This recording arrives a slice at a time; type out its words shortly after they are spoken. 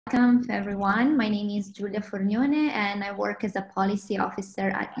Welcome everyone. My name is Giulia Fornione and I work as a policy officer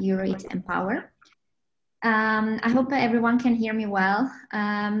at endeavour. I hope everyone can hear me well.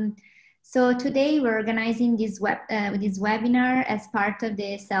 So today we're organizing this webinar as part of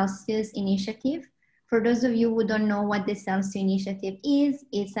the Celsius initiative. For those of you who don't know what the Celsius initiative is,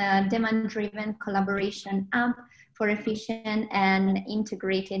 it's a demand-driven collaboration app for efficient and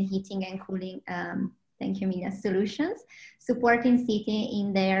integrated heating and cooling thank you, Media Solutions, supporting cities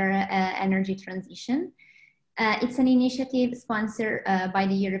in their energy transition. It's an initiative sponsored by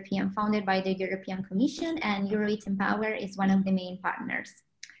the founded by the European Commission, and endeavour is one of the main partners.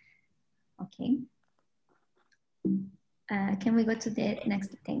 Okay. Can we go to the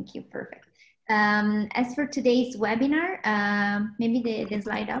next? Thank you, perfect. As for today's webinar, maybe the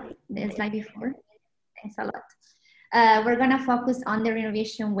slide before. Thanks a lot. We're going to focus on the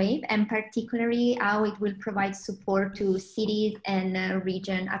Renovation Wave and particularly how it will provide support to cities and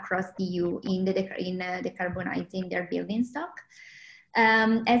regions across the EU in decarbonizing their building stock.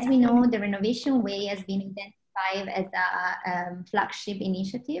 As we know, the Renovation Wave has been identified as a flagship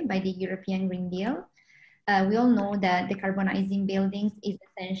initiative by the European Green Deal. We all know that decarbonizing buildings is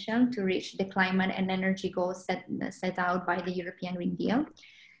essential to reach the climate and energy goals set out by the European Green Deal.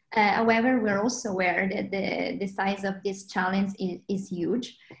 However, we're also aware that the size of this challenge is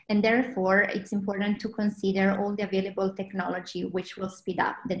huge, and therefore it's important to consider all the available technology which will speed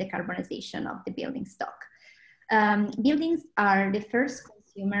up the decarbonization of the building stock. Buildings are the first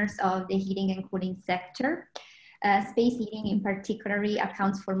consumers of the heating and cooling sector. Space heating in particular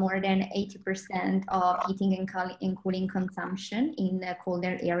accounts for more than 80% of heating and cooling consumption in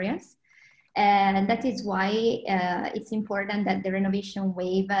colder areas. And that is why it's important that the Renovation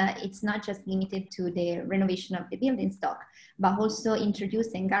Wave, it's not just limited to the renovation of the building stock, but also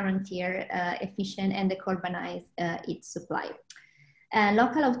introduce and guarantee efficient and decarbonize its supply.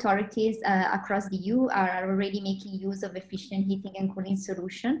 Local authorities across the EU are already making use of efficient heating and cooling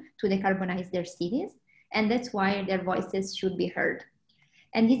solutions to decarbonize their cities, and that's why their voices should be heard.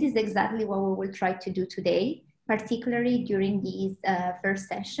 And this is exactly what we will try to do today, particularly during this first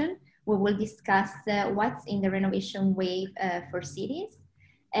session. We will discuss what's in the Renovation Wave for cities,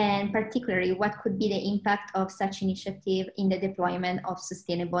 and particularly what could be the impact of such initiative in the deployment of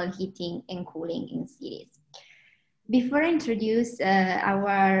sustainable heating and cooling in cities. Before I introduce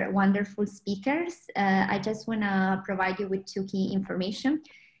our wonderful speakers, I just want to provide you with two key information.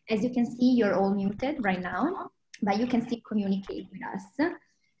 As you can see, you're all muted right now, but you can still communicate with us.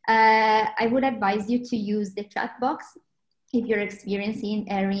 I would advise you to use the chat box if you're experiencing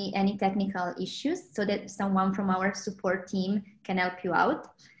any technical issues, so that someone from our support team can help you out.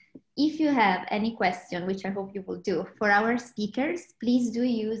 If you have any question, which I hope you will do, for our speakers, please do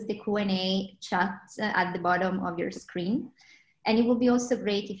use the Q&A chat at the bottom of your screen. And it would be also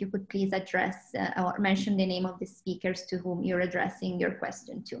great if you could please address or mention the name of the speakers to whom you're addressing your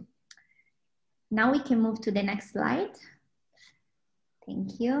question to. Now we can move to the next slide.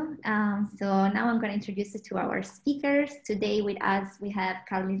 Thank you. So now I'm going to introduce you to our speakers. Today with us, we have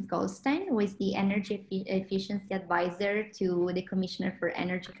Karlis Goldstein, who is the Energy Efficiency Advisor to the Commissioner for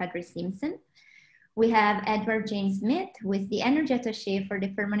Energy, Kadri Simson. We have Edward James Smith, who is the Energy Attaché for the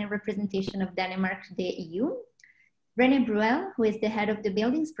Permanent Representation of Denmark to the EU. Renée Bruel, who is the Head of the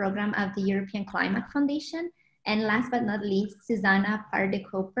Buildings Program of the European Climate Foundation. And last but not least, Susana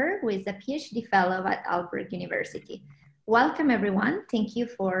Paardekooper, who is a PhD Fellow at Aalborg University. Welcome everyone. Thank you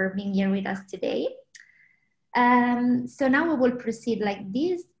for being here with us today. So now we will proceed like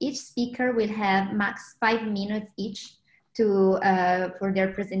this. Each speaker will have max 5 minutes each for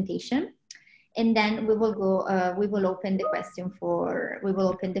their presentation. And then we will go, we will open the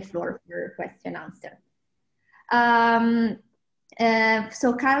floor for question answer.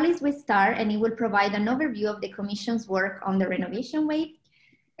 So Karlis will start and he will provide an overview of the Commission's work on the Renovation Wave.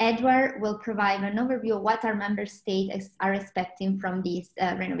 Edward will provide an overview of what our member states are expecting from this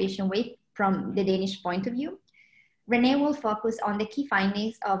Renovation Wave from the Danish point of view. Renée will focus on the key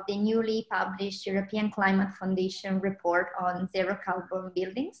findings of the newly published European Climate Foundation report on zero carbon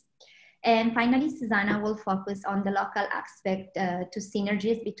buildings. And finally, Susana will focus on the local aspect to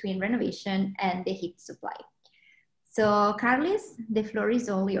synergies between renovation and the heat supply. So Karlis, the floor is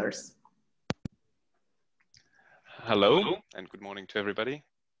all yours. Hello and good morning to everybody.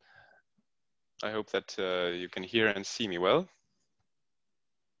 I hope that you can hear and see me well.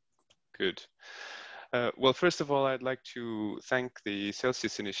 Good. Well, first of all, I'd like to thank the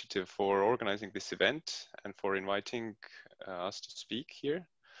Celsius Initiative for organizing this event and for inviting us to speak here.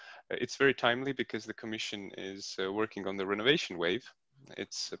 It's very timely because the Commission is working on the Renovation Wave.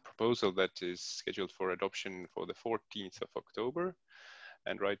 It's a proposal that is scheduled for adoption for the 14th of October.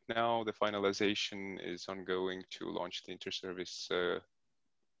 And right now, the finalization is ongoing to launch the inter-service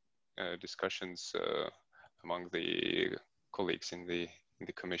discussions among the colleagues in the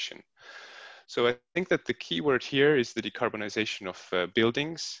Commission. So I think that the key word here is the decarbonization of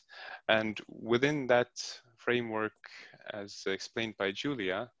buildings. And within that framework, as explained by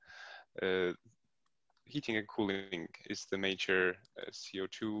Julia, heating and cooling is the major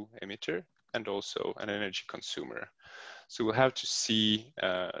CO2 emitter and also an energy consumer. So we'll have to see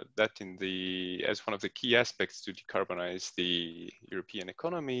that as one of the key aspects to decarbonize the European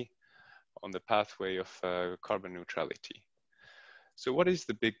economy on the pathway of carbon neutrality. So what is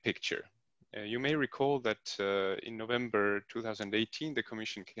the big picture? You may recall that in November 2018, the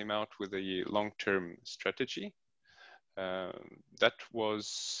Commission came out with a long-term strategy. That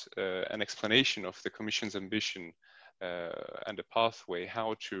was an explanation of the Commission's ambition and a pathway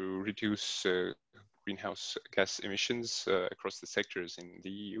how to reduce greenhouse gas emissions across the sectors in the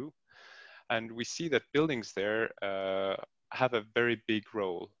EU. And we see that buildings there have a very big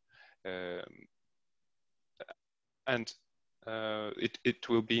role. And it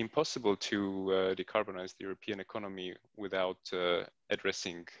will be impossible to decarbonize the European economy without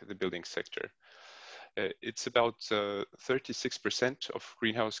addressing the building sector. It's about 36% of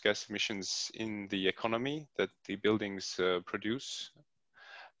greenhouse gas emissions in the economy that the buildings produce,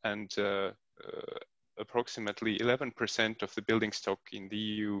 and approximately 11% of the building stock in the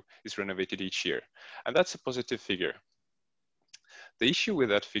EU is renovated each year. And that's a positive figure. The issue with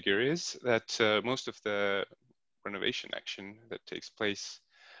that figure is that most of the renovation action that takes place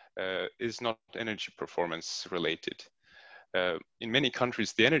is not energy performance related. In many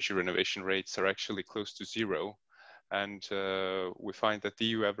countries, the energy renovation rates are actually close to zero. And we find that the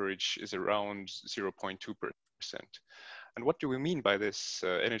EU average is around 0.2%. And what do we mean by this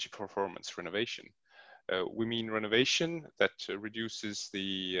energy performance renovation? We mean renovation that reduces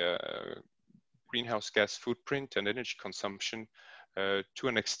the greenhouse gas footprint and energy consumption to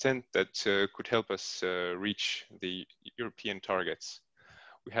an extent that could help us reach the European targets.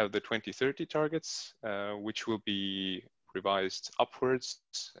 We have the 2030 targets, which will be revised upwards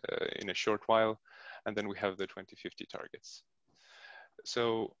in a short while, and then we have the 2050 targets.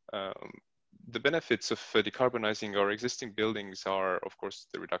 So the benefits of decarbonizing our existing buildings are, of course,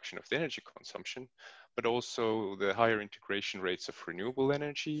 the reduction of the energy consumption, but also the higher integration rates of renewable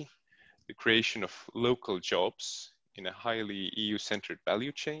energy, the creation of local jobs in a highly EU-centered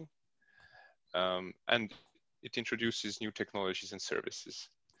value chain, and it introduces new technologies and services.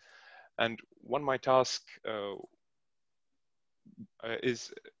 And one might ask,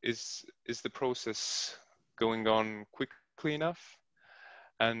 is the process going on quickly enough?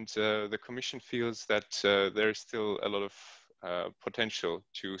 And the Commission feels that there is still a lot of potential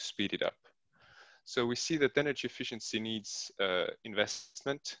to speed it up. So we see that energy efficiency needs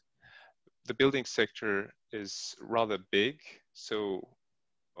investment. The building sector is rather big, so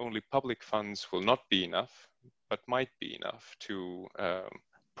only public funds will not be enough, but might be enough to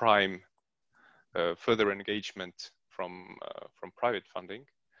prime further engagement from private funding.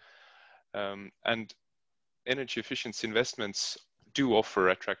 And energy efficiency investments do offer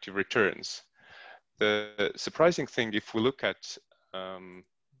attractive returns. The surprising thing, if we look at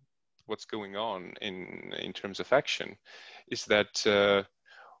what's going on in terms of action, is that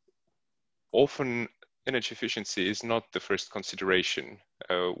often energy efficiency is not the first consideration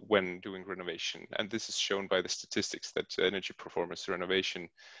when doing renovation. And this is shown by the statistics that energy performance renovation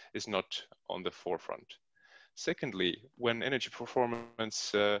is not on the forefront. Secondly, when energy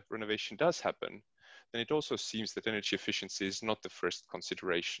performance renovation does happen, then it also seems that energy efficiency is not the first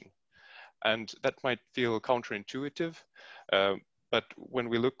consideration. And that might feel counterintuitive, but when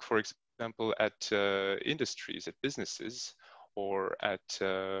we look, for example, at industries, at businesses, or at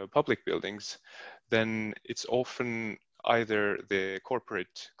public buildings, then it's often either the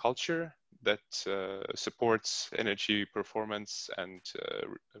corporate culture that supports energy performance and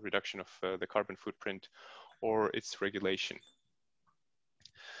reduction of the carbon footprint, or its regulation.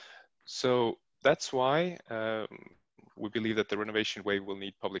 So that's why we believe that the renovation wave will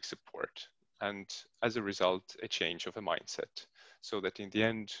need public support, and as a result, a change of a mindset, so that in the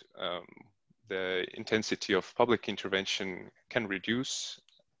end, the intensity of public intervention can reduce.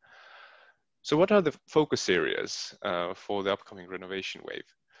 So what are the focus areas for the upcoming renovation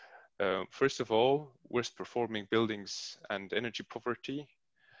wave? First of all, worst performing buildings and energy poverty.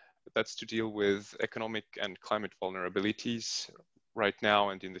 That's to deal with economic and climate vulnerabilities right now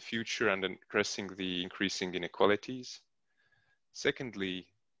and in the future, and addressing the increasing inequalities. Secondly,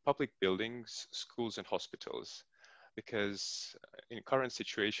 public buildings, schools and hospitals, because in current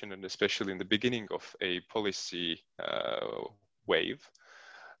situation, and especially in the beginning of a policy wave,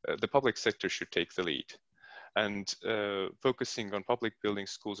 the public sector should take the lead. And focusing on public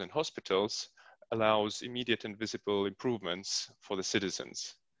buildings, schools, and hospitals allows immediate and visible improvements for the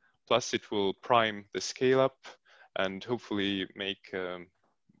citizens. Plus, it will prime the scale up and hopefully make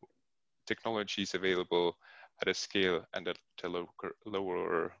technologies available at a scale and at a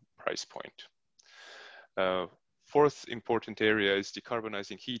lower price point. Fourth important area is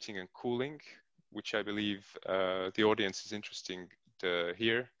decarbonizing heating and cooling, which I believe the audience is interesting to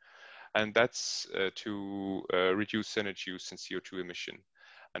hear. And that's to reduce energy use and CO2 emission.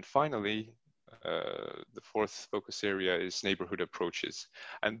 And finally, the fourth focus area is neighborhood approaches.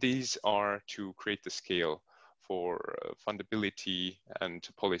 And these are to create the scale for fundability and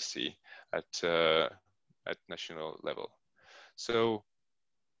policy at national level. So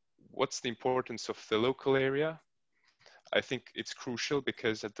what's the importance of the local area? I think it's crucial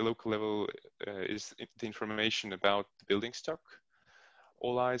because at the local level is the information about the building stock.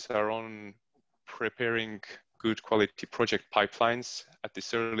 All eyes are on preparing good quality project pipelines at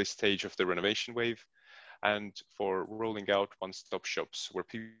this early stage of the renovation wave and for rolling out one-stop shops where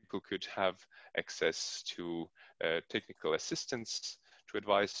people could have access to technical assistance, to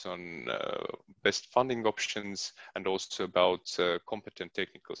advise on best funding options, and also about competent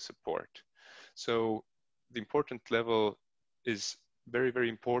technical support. So the important level is very, very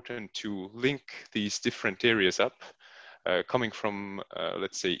important to link these different areas up, coming from,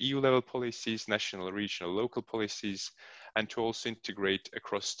 let's say, EU level policies, national, regional, local policies, and to also integrate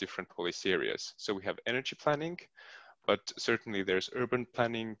across different policy areas. So we have energy planning, but certainly there's urban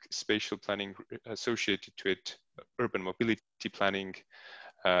planning, spatial planning associated to it, urban mobility planning,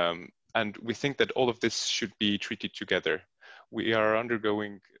 and we think that all of this should be treated together. We are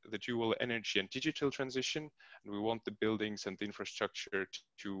undergoing the dual energy and digital transition, and we want the buildings and the infrastructure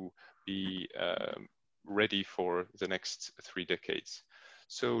to be ready for the next 3 decades.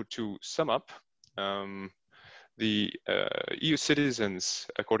 So to sum up, the EU citizens,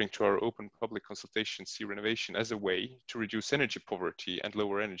 according to our open public consultation, see renovation as a way to reduce energy poverty and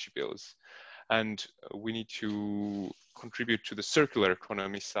lower energy bills. And we need to contribute to the circular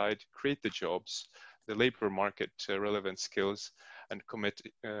economy side, create the jobs, the labor market relevant skills, and commit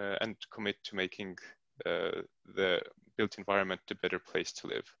to making the built environment a better place to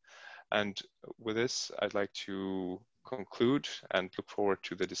live. And with this, I'd like to conclude and look forward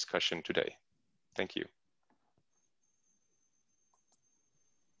to the discussion today. Thank you.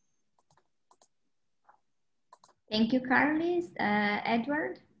 Thank you, Karlis.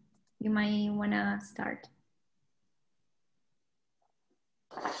 Edward, you might want to start.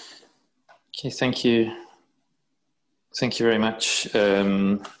 Okay, thank you. Thank you very much.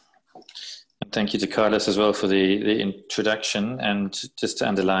 And thank you to Karlis as well for the introduction. And just to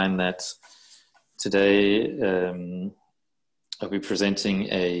underline that today I'll be presenting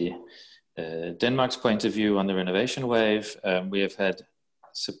Denmark's point of view on the renovation wave. We have had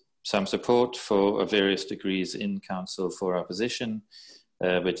some support for various degrees in council for our position,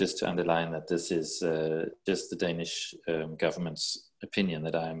 but just to underline that this is just the Danish government's opinion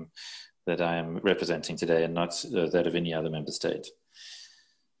that I am representing today, and not that of any other member state.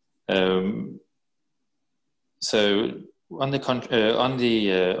 So on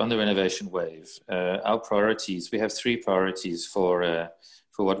the renovation wave, our priorities, we have 3 priorities for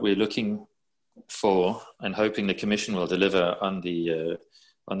what we're looking for and hoping the Commission will deliver on the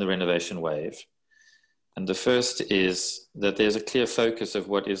renovation wave. And the first is that there's a clear focus of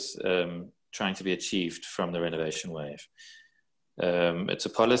what is trying to be achieved from the renovation wave. It's a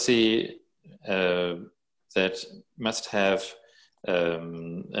policy that must have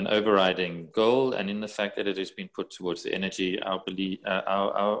an overriding goal, and in the fact that it has been put towards the energy,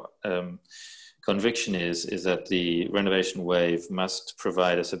 our conviction is that the renovation wave must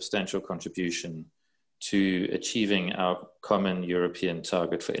provide a substantial contribution to achieving our common European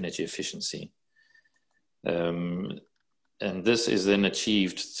target for energy efficiency. And this is then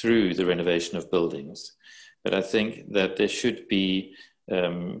achieved through the renovation of buildings. But I think that there should be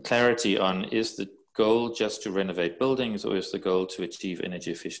clarity on, is the goal just to renovate buildings, or is the goal to achieve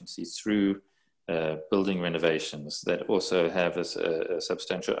energy efficiency through building renovations that also have a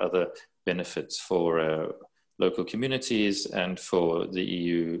substantial other benefits for local communities and for the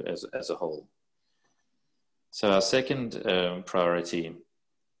EU as a whole. So our second priority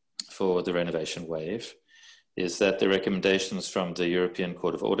for the renovation wave is that the recommendations from the European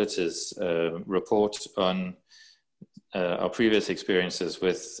Court of Auditors report on our previous experiences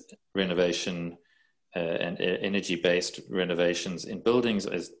with renovation and energy-based renovations in buildings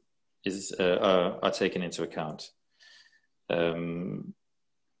are taken into account. The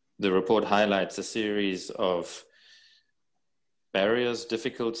report highlights a series of barriers,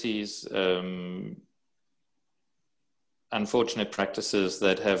 difficulties, unfortunate practices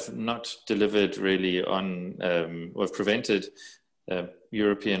that have not delivered really on, or have prevented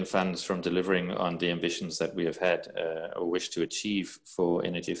European funds from delivering on the ambitions that we have had or wish to achieve for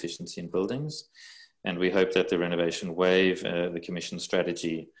energy efficiency in buildings. And we hope that the Renovation Wave, the Commission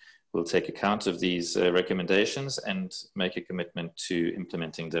strategy, will take account of these recommendations and make a commitment to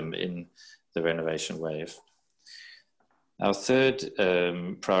implementing them in the Renovation Wave. Our third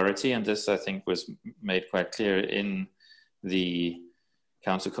priority, and this I think was made quite clear in the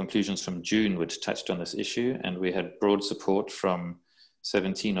Council conclusions from June, which touched on this issue, and we had broad support from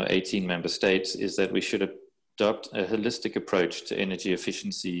 17 or 18 member states, is that we should adopt a holistic approach to energy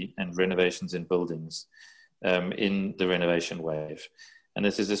efficiency and renovations in buildings in the Renovation Wave. And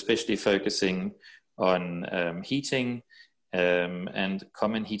this is especially focusing on heating and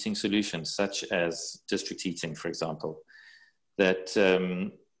common heating solutions, such as district heating, for example. That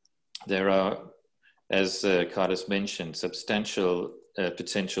there are, as Karlis mentioned, substantial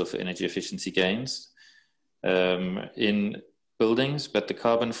potential for energy efficiency gains in buildings, but the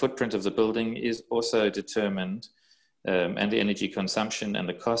carbon footprint of the building is also determined, and the energy consumption and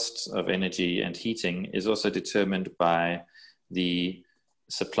the costs of energy and heating is also determined by the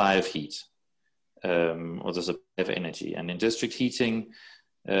supply of heat or the supply of energy. And in district heating,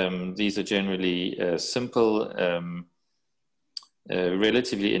 these are generally simple,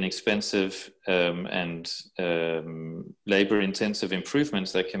 relatively inexpensive and labor-intensive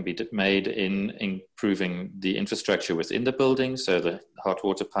improvements that can be made in improving the infrastructure within the building, so the hot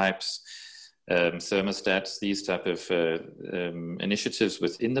water pipes, thermostats, these type of initiatives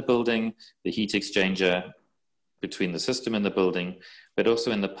within the building, the heat exchanger between the system and the building, but also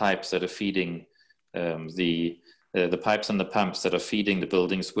in the pipes that are feeding the pipes and the pumps that are feeding the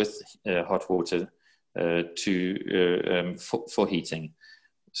buildings with hot water for heating.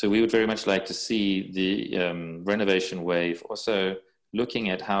 So we would very much like to see the Renovation Wave also looking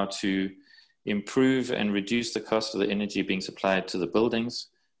at how to improve and reduce the cost of the energy being supplied to the buildings,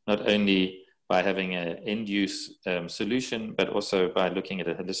 not only by having an end-use solution, but also by looking at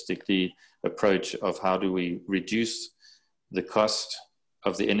a holistically approach of how do we reduce the cost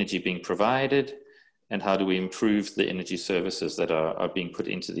of the energy being provided, and how do we improve the energy services that are being put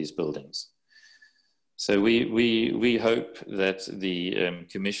into these buildings. So we hope that the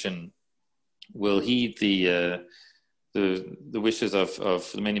Commission will heed the wishes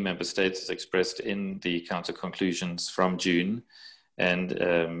of many member states as expressed in the Council conclusions from June, and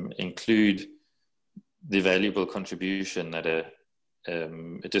include the valuable contribution that a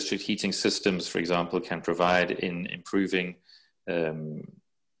district heating systems, for example, can provide in improving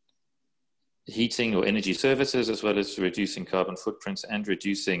heating or energy services, as well as reducing carbon footprints and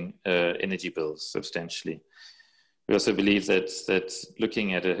reducing energy bills substantially. We also believe that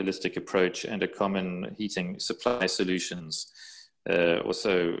looking at a holistic approach and a common heating supply solutions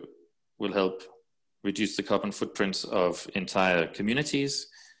also will help reduce the carbon footprints of entire communities,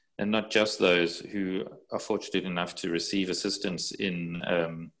 and not just those who are fortunate enough to receive assistance in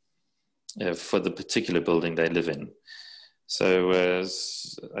for the particular building they live in. So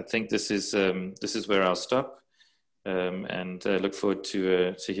I think this is where I'll stop, and look forward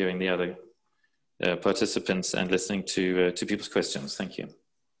to hearing the other participants and listening to people's questions. Thank you.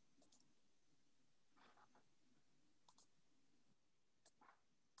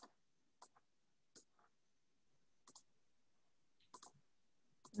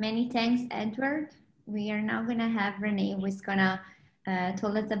 Many thanks, Edward. We are now going to have Renée, who is going to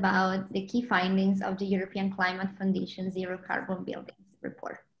tell us about the key findings of the European Climate Foundation Zero Carbon Buildings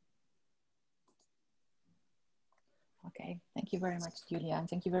report. Okay, thank you very much, Julia, and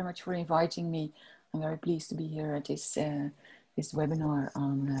thank you very much for inviting me. I'm very pleased to be here at this this webinar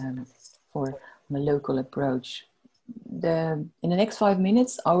on for the local approach. In the next 5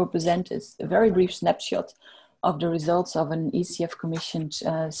 minutes, I will present a very brief snapshot of the results of an ECF commissioned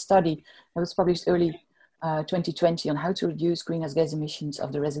study that was published early 2020 on how to reduce greenhouse gas emissions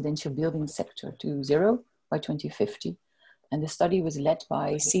of the residential building sector to zero by 2050. And the study was led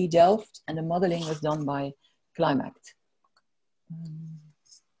by C Delft, and the modeling was done by Climact.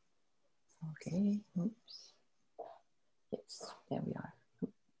 Okay, oops. Yes, there we are.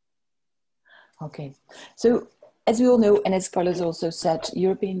 Okay, so as we all know, and as Karlis also said,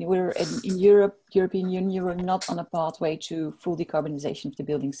 European Union, we're not on a pathway to full decarbonization of the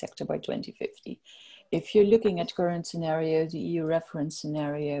building sector by 2050. If you're looking at current scenarios, the EU reference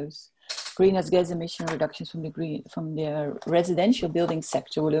scenarios, greenhouse gas emission reductions from the residential building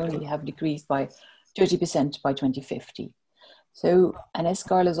sector will only have decreased by 30% by 2050. So, and as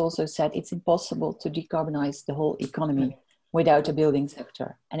Karlis also said, it's impossible to decarbonize the whole economy without a building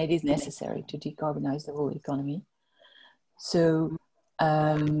sector, and it is necessary to decarbonize the whole economy. So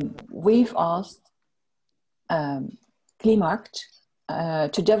we've asked Klimaat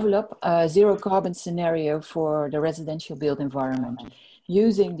to develop a zero carbon scenario for the residential built environment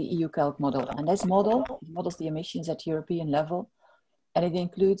using the EU Calc model. And this model models the emissions at European level, and it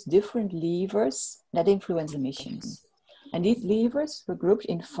includes different levers that influence emissions. And these levers were grouped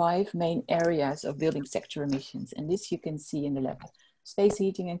in 5 main areas of building sector emissions. And this you can see in the left. Space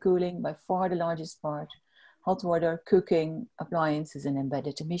heating and cooling, by far the largest part. Hot water, cooking, appliances, and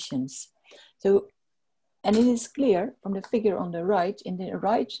embedded emissions. So, and it is clear from the figure on the right. In the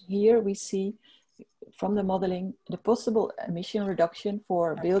right here, we see from the modeling the possible emission reduction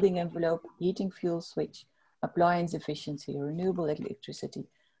for building envelope, heating fuel switch, appliance efficiency, renewable electricity,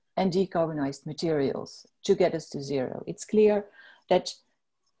 and decarbonized materials to get us to zero. It's clear that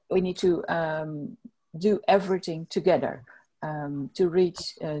we need to do everything together to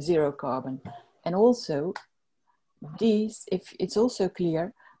reach zero carbon. And also, it's also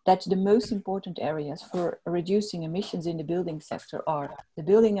clear that the most important areas for reducing emissions in the building sector are the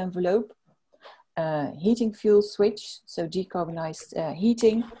building envelope, heating fuel switch, so decarbonized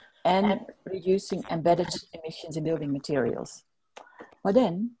heating, and reducing embedded emissions in building materials. But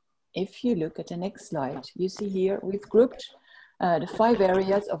then, if you look at the next slide, you see here we've grouped the 5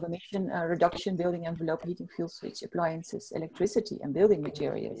 areas of emission reduction: building envelope, heating fuel switch, appliances, electricity, and building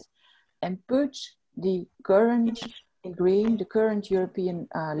materials, and put the current in green, the current European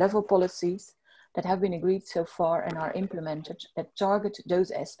level policies that have been agreed so far and are implemented that target those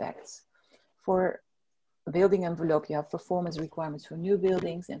aspects. For a building envelope, you have performance requirements for new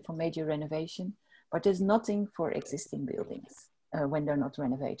buildings and for major renovation, but there's nothing for existing buildings when they're not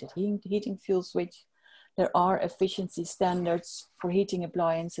renovated. Heating fuel switch, there are efficiency standards for heating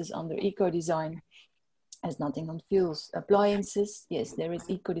appliances under eco-design. There's nothing on fuels. Appliances, yes, there is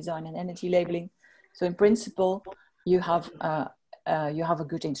eco-design and energy labeling. So in principle, you have a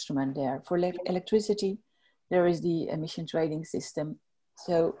good instrument there. For electricity, there is the emission trading system.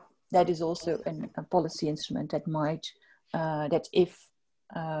 So that is also a policy instrument that might, that if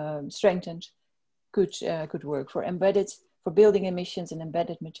strengthened, could work. For building emissions and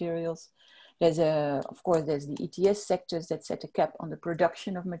embedded materials, of course, there's the ETS sectors that set a cap on the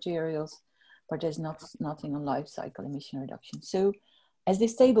production of materials, but there's nothing on life cycle emission reduction. So as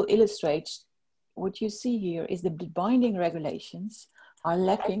this table illustrates, what you see here is the binding regulations are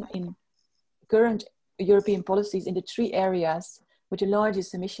lacking in current European policies in the 3 areas with the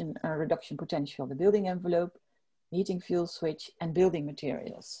largest emission reduction potential: the building envelope, heating fuel switch, and building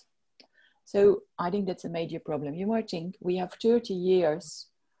materials. So I think that's a major problem. You might think we have 30 years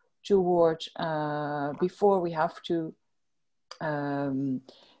toward before we have to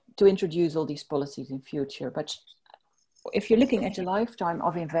introduce all these policies in future. But if you're looking at the lifetime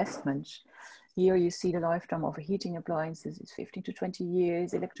of investment, here you see the lifetime of heating appliances is 15 to 20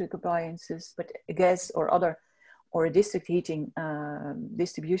 years, electric appliances, but a gas or a district heating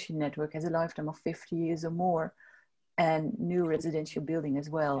distribution network has a lifetime of 50 years or more, and new residential building as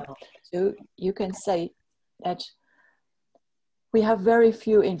well. So you can say that we have very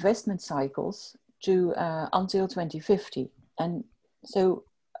few investment cycles to until 2050. And so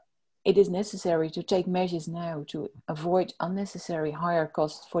it is necessary to take measures now to avoid unnecessary higher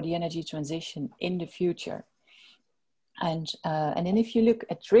costs for the energy transition in the future. And then if you look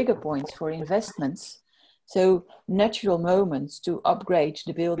at trigger points for investments, so natural moments to upgrade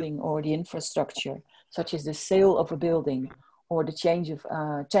the building or the infrastructure, such as the sale of a building or the change of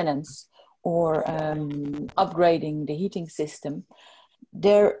tenants or upgrading the heating system,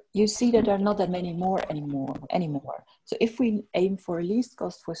 there you see that there are not that many more anymore. So if we aim for a least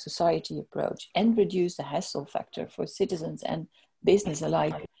cost for society approach and reduce the hassle factor for citizens and business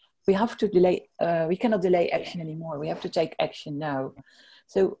alike, we have to delay, we cannot delay action anymore. We have to take action now.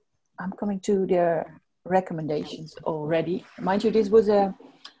 So I'm coming to their recommendations already. Mind you, this was a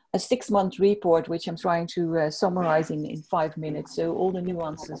 6-month report, which I'm trying to summarize in 5 minutes. So all the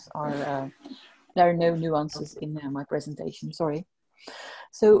nuances are, there are no nuances in my presentation, sorry.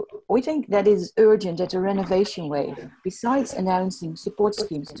 So we think that it is urgent that the Renovation Wave, besides announcing support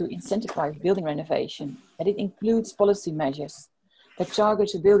schemes to incentivize building renovation, that it includes policy measures that target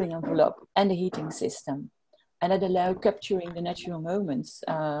the building envelope and the heating system, and that allow capturing the natural moments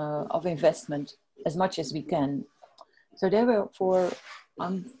of investment as much as we can. So therefore,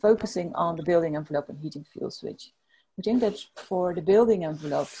 I'm focusing on the building envelope and heating fuel switch. We think that for the building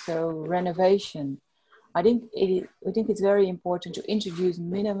envelope, so renovation, I think it's very important to introduce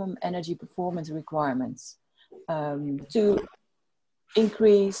minimum energy performance requirements to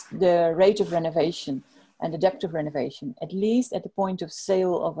increase the rate of renovation and adaptive renovation, at least at the point of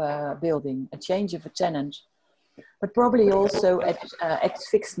sale of a building, a change of a tenant, but probably also at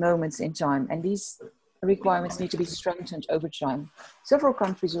fixed moments in time. And these requirements need to be strengthened over time. Several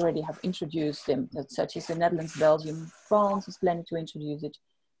countries already have introduced them, such as the Netherlands, Belgium, France is planning to introduce it,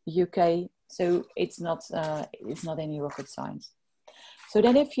 the UK. So it's not any rocket science. So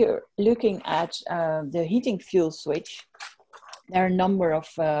then if you're looking at the heating fuel switch, there are a number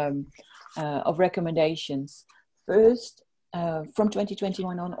of recommendations. First, from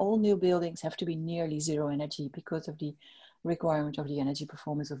 2021 on, all new buildings have to be nearly zero energy because of the requirement of the Energy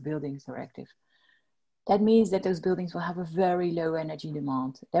Performance of Buildings Directive. That means that those buildings will have a very low energy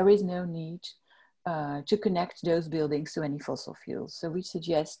demand. There is no need to connect those buildings to any fossil fuels. So we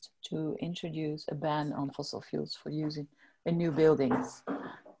suggest to introduce a ban on fossil fuels for using in new buildings.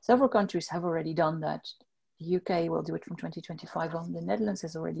 Several countries have already done that. The UK will do it from 2025 on. The Netherlands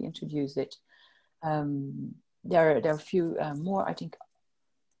has already introduced it. There are a few more. I think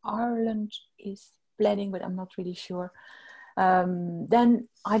Ireland is planning, but I'm not really sure. Then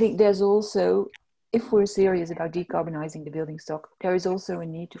I think there's also, if we're serious about decarbonizing the building stock, there is also a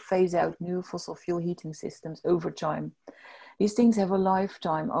need to phase out new fossil fuel heating systems over time. These things have a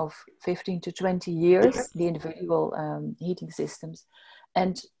lifetime of 15 to 20 years, the individual heating systems.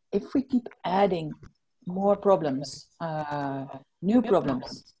 And if we keep adding more problems, new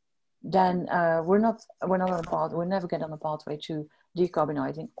problems, then we're not on a path, we'll never get on a pathway to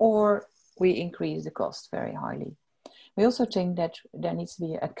decarbonizing, or we increase the cost very highly. We also think that there needs to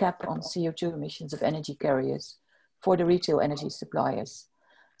be a cap on CO2 emissions of energy carriers for the retail energy suppliers.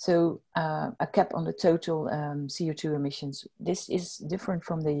 So a cap on the total CO2 emissions. This is different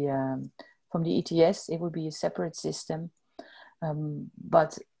from the ETS. It would be a separate system,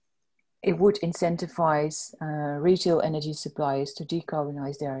 but it would incentivize retail energy suppliers to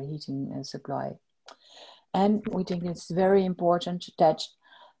decarbonize their heating supply. And we think it's very important that,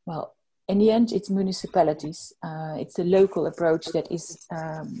 well, in the end, it's municipalities. It's the local approach that is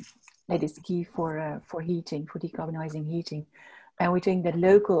key for heating, for decarbonizing heating. And we think that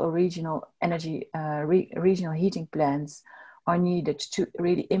local or regional energy, regional heating plans are needed to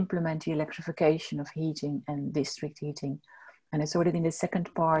really implement the electrification of heating and district heating. And I saw that in the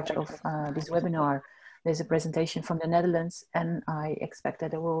second part of this webinar, there's a presentation from the Netherlands, and I expect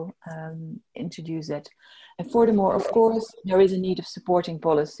that I will introduce that. And furthermore, of course, there is a need of supporting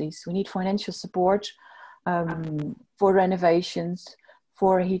policies. We need financial support for renovations,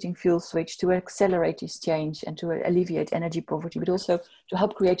 for a heating fuel switch, to accelerate this change and to alleviate energy poverty, but also to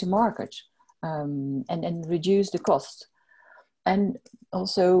help create a market and reduce the cost. And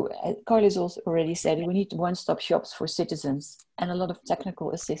also, Karlis also already said, we need one-stop shops for citizens and a lot of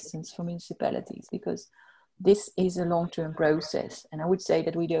technical assistance for municipalities, because this is a long-term process. And I would say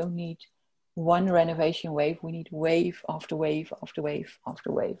that we don't need one renovation wave, we need wave after wave after wave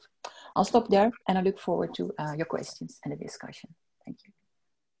after wave. I'll stop there, and I look forward to your questions and the discussion. Thank you.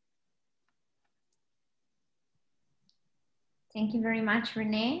 Thank you very much,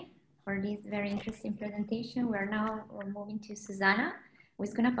 Renée, for this very interesting presentation. We're moving to Susana,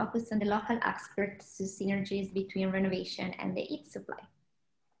 who's going to focus on the local experts to synergies between renovation and the heat supply.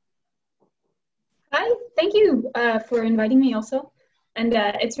 Hi, thank you for inviting me also. And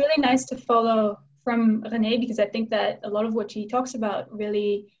it's really nice to follow from Renée, because I think that a lot of what she talks about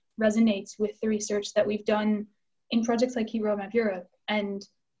really resonates with the research that we've done in projects like Heat Roadmap Europe. And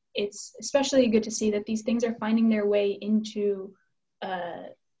it's especially good to see that these things are finding their way into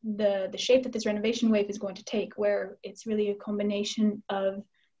the shape that this renovation wave is going to take, where it's really a combination of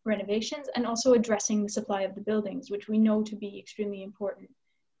renovations and also addressing the supply of the buildings, which we know to be extremely important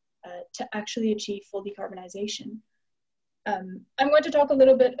to actually achieve full decarbonization. I'm going to talk a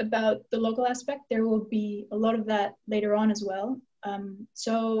little bit about the local aspect. There will be a lot of that later on as well.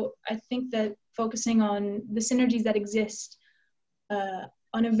 So I think that focusing on the synergies that exist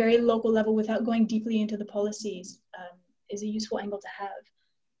on a very local level without going deeply into the policies is a useful angle to have.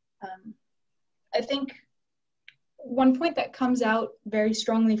 I think one point that comes out very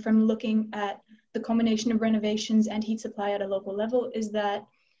strongly from looking at the combination of renovations and heat supply at a local level is that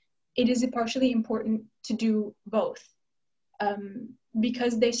it is partially important to do both,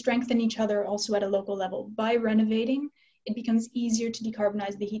 because they strengthen each other also at a local level. By renovating, it becomes easier to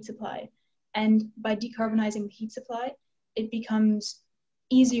decarbonize the heat supply. And by decarbonizing the heat supply, it becomes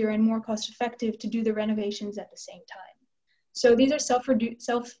easier and more cost-effective to do the renovations at the same time. So these are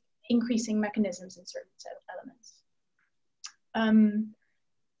self-increasing mechanisms in certain set of elements.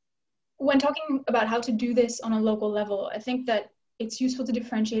 When talking about how to do this on a local level, I think that it's useful to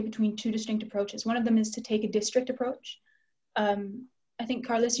differentiate between two distinct approaches. One of them is to take a district approach. And I think,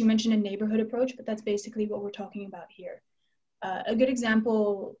 Karlis, you mentioned a neighborhood approach, but that's basically what we're talking about here. A good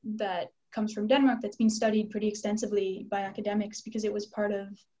example that comes from Denmark that's been studied pretty extensively by academics because it was part of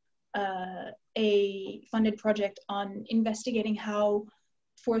a funded project on investigating how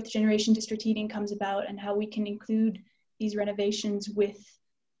fourth generation district heating comes about and how we can include these renovations with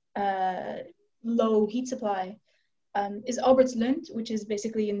low heat supply, is Albertslund, which is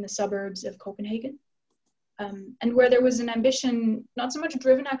basically in the suburbs of Copenhagen. And where there was an ambition, not so much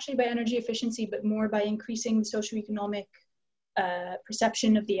driven actually by energy efficiency, but more by increasing the socioeconomic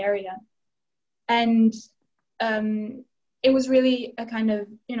perception of the area. And it was really a kind of,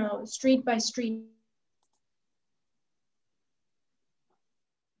 you know, street by street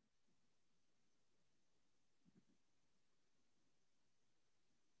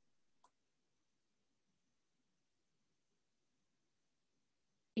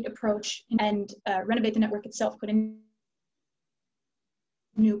approach and renovate the network itself, put in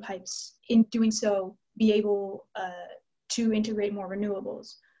new pipes. In doing so, be able to integrate more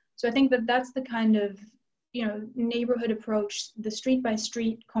renewables. So I think that that's the kind of, you know, neighborhood approach, the street by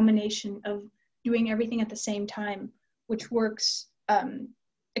street combination of doing everything at the same time, which works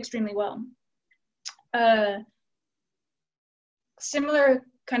extremely well. Similar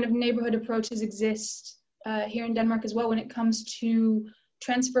kind of neighborhood approaches exist here in Denmark as well when it comes to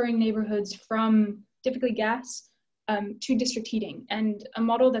transferring neighborhoods from typically gas to district heating. And a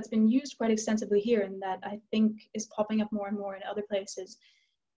model that's been used quite extensively here and that I think is popping up more and more in other places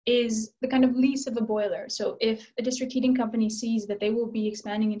is the kind of lease of a boiler. So if a district heating company sees that they will be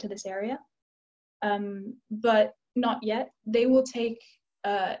expanding into this area, but not yet, they will take,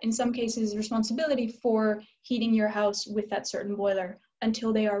 in some cases, responsibility for heating your house with that certain boiler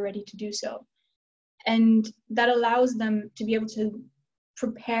until they are ready to do so. And that allows them to be able to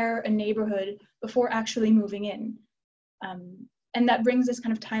prepare a neighborhood before actually moving in. And that brings this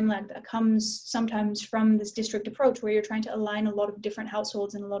kind of time lag that comes sometimes from this district approach where you're trying to align a lot of different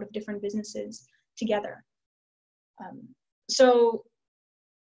households and a lot of different businesses together. So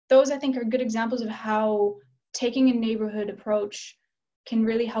those, I think, are good examples of how taking a neighborhood approach can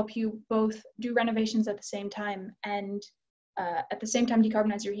really help you both do renovations at the same time and at the same time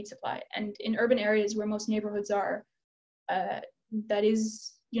decarbonize your heat supply. And in urban areas where most neighborhoods are, that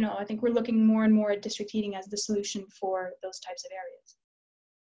is, you know, I think we're looking more and more at district heating as the solution for those types of areas.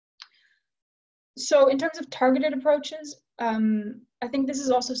 So in terms of targeted approaches, I think this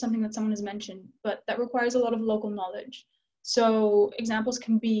is also something that someone has mentioned, but that requires a lot of local knowledge. So examples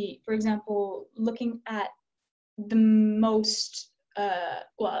can be, for example, looking at the most,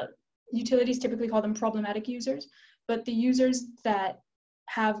 well, utilities typically call them problematic users, but the users that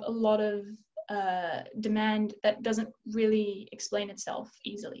have a lot of demand that doesn't really explain itself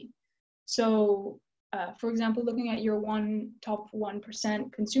easily. So, for example, looking at your top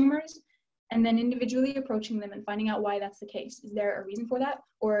 1% consumers and then individually approaching them and finding out why that's the case. Is there a reason for that?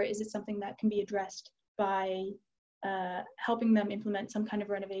 Or is it something that can be addressed by helping them implement some kind of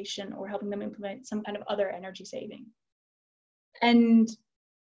renovation or helping them implement some kind of other energy saving? And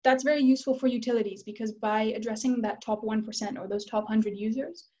that's very useful for utilities because by addressing that top 1% or those top 100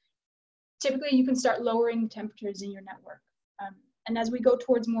 users, typically you can start lowering the temperatures in your network. And as we go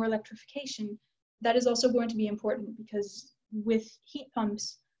towards more electrification, that is also going to be important because with heat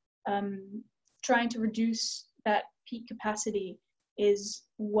pumps, trying to reduce that peak capacity is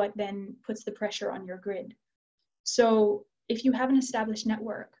what then puts the pressure on your grid. So if you have an established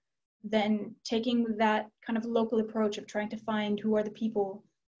network, then taking that kind of local approach of trying to find who are the people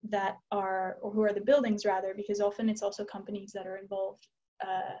that are, or who are the buildings rather, because often it's also companies that are involved,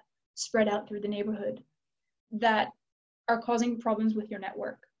 spread out through the neighborhood, that are causing problems with your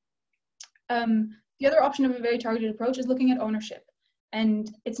network. The other option of a very targeted approach is looking at ownership. And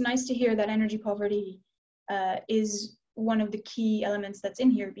it's nice to hear that energy poverty is one of the key elements that's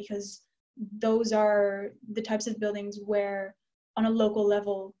in here because those are the types of buildings where on a local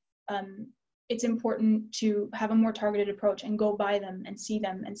level, it's important to have a more targeted approach and go by them and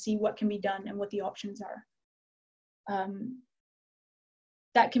see what can be done and what the options are.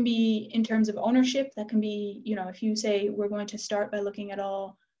 That can be in terms of ownership. That can be, you know, if you say we're going to start by looking at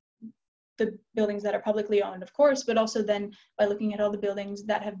all the buildings that are publicly owned, of course, but also then by looking at all the buildings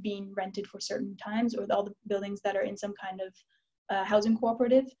that have been rented for certain times or all the buildings that are in some kind of housing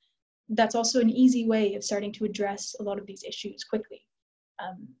cooperative. That's also an easy way of starting to address a lot of these issues quickly.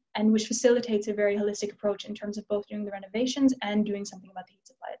 And which facilitates a very holistic approach in terms of both doing the renovations and doing something about the heat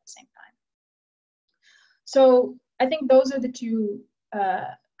supply at the same time. So I think those are the two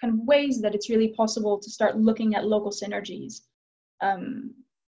kind of ways that it's really possible to start looking at local synergies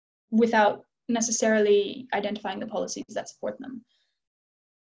without necessarily identifying the policies that support them.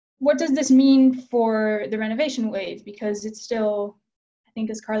 what does this mean for the renovation wave? Because it's still, I think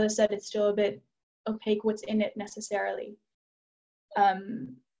as Karlis said, it's still a bit opaque what's in it necessarily.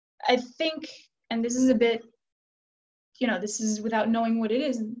 I think, and this is a bit, this is without knowing what it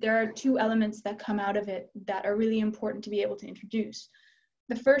is, there are two elements that come out of it that are really important to be able to introduce.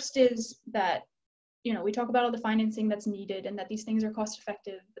 The first is that, we talk about all the financing that's needed and that these things are cost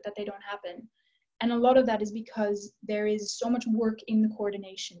effective, but that they don't happen. And a lot of that is because there is so much work in the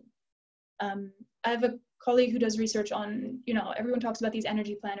coordination. I have a colleague who does research on, everyone talks about these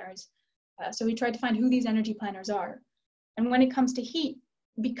energy planners. So we tried to find who these energy planners are. And when it comes to heat,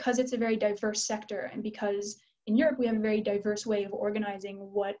 because it's a very diverse sector, and because in Europe we have a very diverse way of organizing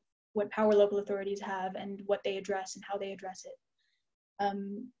what power local authorities have and what they address and how they address it,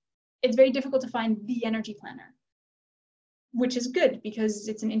 it's very difficult to find the energy planner, which is good because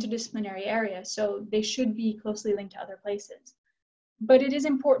it's an interdisciplinary area, so they should be closely linked to other places. But it is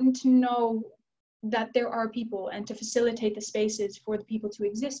important to know that there are people and to facilitate the spaces for the people to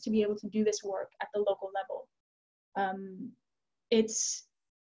exist to be able to do this work at the local level. It's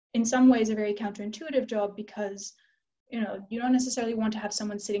in some ways a very counterintuitive job because you don't necessarily want to have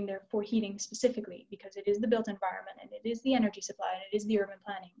someone sitting there for heating specifically, because it is the built environment and it is the energy supply and it is the urban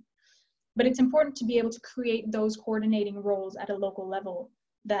planning. But it's important to be able to create those coordinating roles at a local level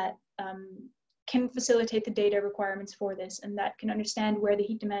that can facilitate the data requirements for this, and that can understand where the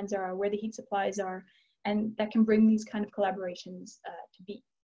heat demands are, where the heat supplies are, and that can bring these kind of collaborations to be.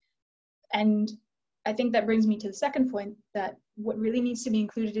 And I think that brings me to the second point, that what really needs to be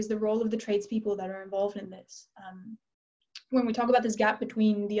included is the role of the tradespeople that are involved in this. When we talk about this gap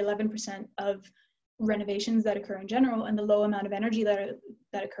between the 11% of renovations that occur in general and the low amount of energy that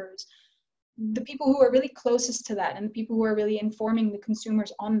occurs, the people who are really closest to that and the people who are really informing the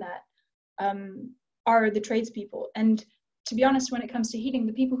consumers on that are the tradespeople. And to be honest, when it comes to heating,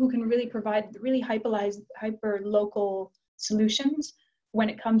 the people who can really provide really hyper local solutions when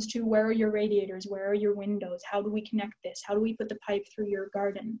it comes to where are your radiators, where are your windows, how do we connect this, how do we put the pipe through your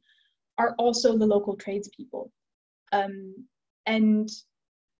garden, are also the local tradespeople. And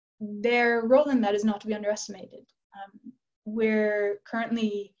their role in that is not to be underestimated. We're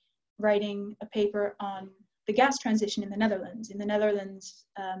currently writing a paper on the gas transition in the Netherlands. In the Netherlands,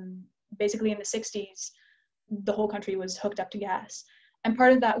 basically in the 60s, the whole country was hooked up to gas. And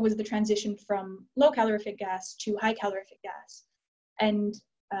part of that was the transition from low calorific gas to high calorific gas. And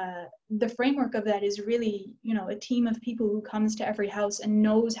the framework of that is really, a team of people who comes to every house and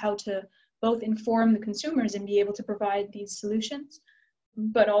knows how to both inform the consumers and be able to provide these solutions,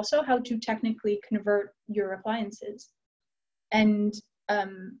 but also how to technically convert your appliances. And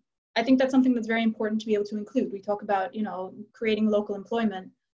I think that's something that's very important to be able to include. We talk about, creating local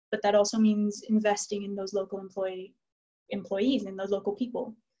employment, but that also means investing in those local employees, in those local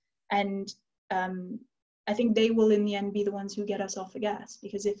people. And I think they will in the end be the ones who get us off the gas,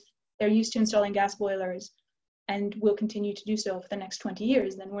 because if they're used to installing gas boilers and will continue to do so for the next 20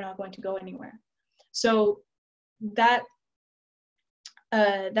 years, then we're not going to go anywhere. So that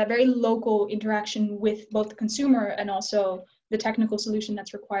very local interaction with both the consumer and also the technical solution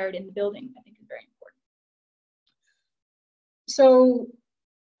that's required in the building, I think is very important. So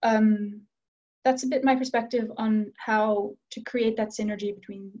that's a bit my perspective on how to create that synergy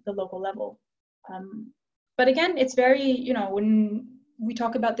between the local level. But again, it's very, when we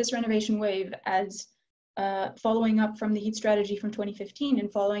talk about this renovation wave as following up from the heat strategy from 2015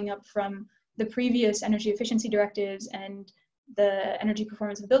 and following up from the previous energy efficiency directives and the energy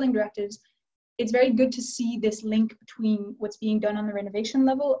performance of building directives, it's very good to see this link between what's being done on the renovation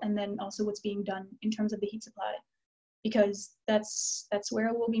level and then also what's being done in terms of the heat supply, because that's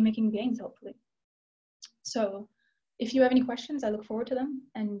where we'll be making gains, hopefully. So if you have any questions, I look forward to them,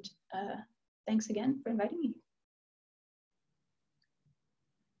 and thanks again for inviting me.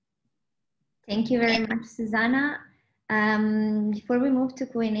 Thank you very much, Susana. Before we move to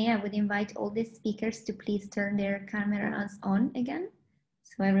Q&A, I would invite all the speakers to please turn their cameras on again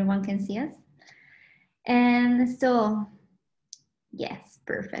so everyone can see us. And so, yes,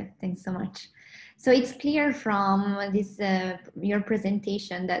 perfect. Thanks so much. So it's clear from this your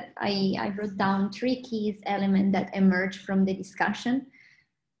presentation that I wrote down 3 key elements that emerged from the discussion.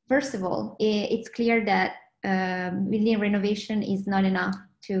 First of all, it's clear that building renovation is not enough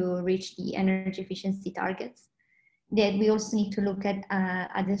to reach the energy efficiency targets, that we also need to look at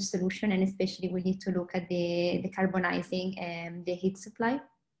other solution, and especially we need to look at the decarbonizing and the heat supply.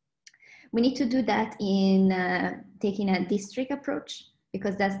 We need to do that in taking a district approach,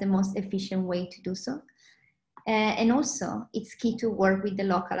 because that's the most efficient way to do so. And also, it's key to work with the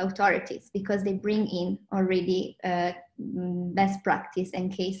local authorities because they bring in already best practice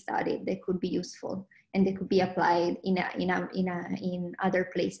and case study that could be useful and they could be applied in other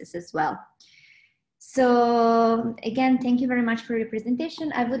places as well. So again, thank you very much for your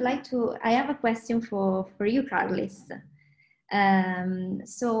presentation. I have a question for you, Karlis.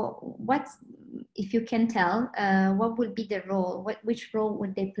 So if you can tell, what would be the role, which role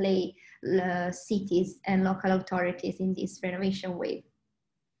would they play, cities and local authorities in this renovation wave?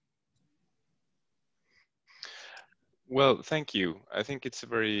 Well, thank you. I think it's a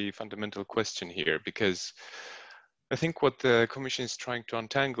very fundamental question here because I think what the Commission is trying to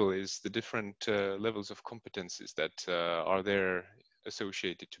untangle is the different levels of competencies that are there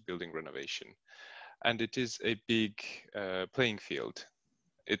associated to building renovation. And it is a big playing field.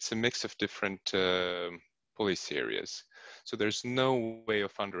 It's a mix of different policy areas. So there's no way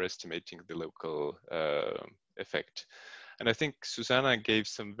of underestimating the local effect. And I think Susana gave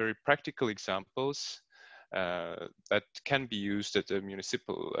some very practical examples that can be used at a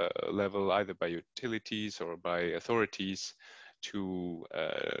municipal level, either by utilities or by authorities, to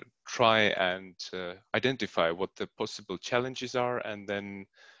try and identify what the possible challenges are and then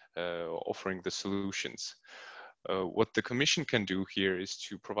offering the solutions. What the Commission can do here is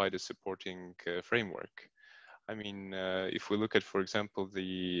to provide a supporting framework. I mean, if we look at, for example,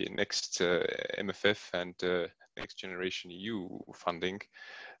 the next MFF and Next Generation EU funding,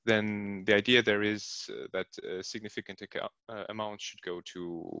 then the idea there is that a significant amount should go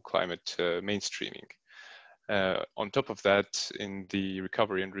to climate mainstreaming. On top of that, in the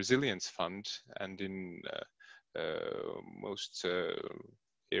Recovery and Resilience Fund and in most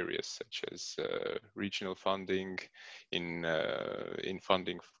areas such as regional funding, in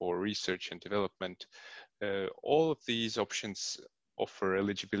funding for research and development, all of these options offer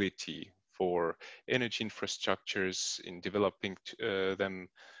eligibility for energy infrastructures in developing them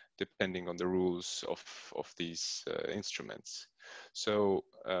depending on the rules of these instruments. So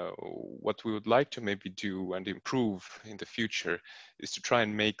what we would like to maybe do and improve in the future is to try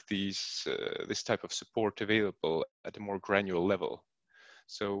and make these this type of support available at a more granular level.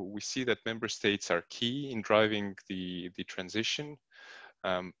 So we see that member states are key in driving the transition,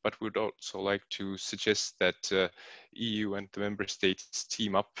 but we'd also like to suggest that EU and the member states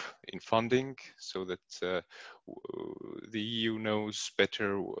team up in funding so that the EU knows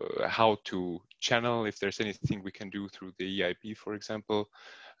better how to channel, if there's anything we can do through the EIB, for example,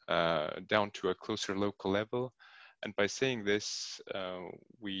 down to a closer local level. And by saying this, I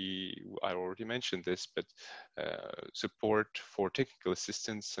already mentioned this, but support for technical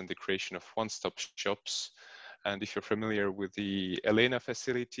assistance and the creation of one-stop shops. And if you're familiar with the ELENA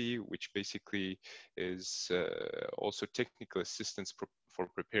facility, which basically is also technical assistance for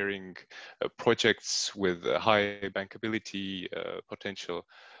preparing projects with high bankability potential,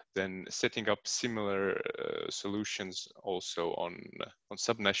 then setting up similar solutions also on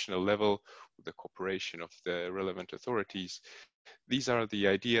subnational level with the cooperation of the relevant authorities. These are the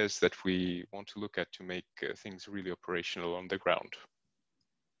ideas that we want to look at to make things really operational on the ground.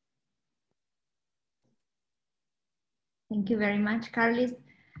 Thank you very much, Karlis.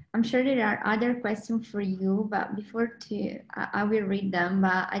 I'm sure there are other questions for you, but I will read them,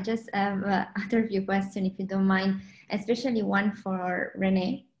 but I just have other few questions, if you don't mind, especially one for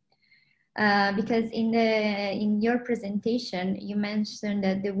Renée. Because in your presentation, you mentioned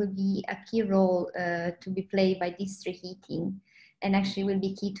that there will be a key role to be played by district heating, and actually will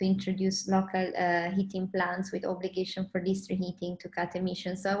be key to introduce local heating plants with obligation for district heating to cut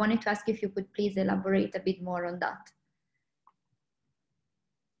emissions. So I wanted to ask if you could please elaborate a bit more on that.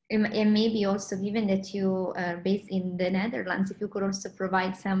 And maybe also, given that you are based in the Netherlands, if you could also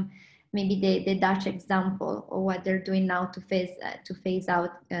provide some, maybe the Dutch example of what they're doing now to phase out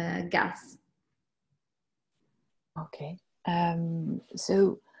gas. Okay,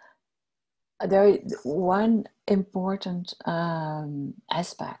 so there is one important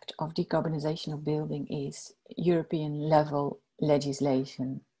aspect of decarbonization of building is European level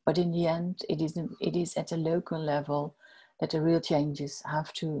legislation, but in the end, it is at a local level that the real changes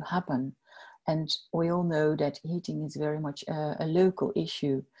have to happen. And we all know that heating is very much a local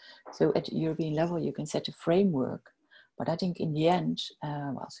issue. So at European level, you can set a framework. But I think in the end,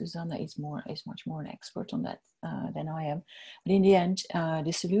 well, Susana is much more an expert on that than I am. But in the end,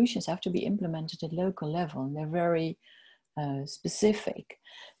 the solutions have to be implemented at local level, and they're very specific.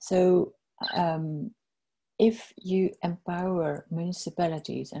 So if you empower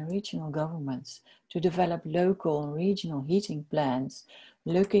municipalities and regional governments to develop local and regional heating plans,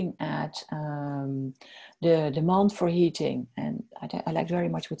 looking at the demand for heating, and I like very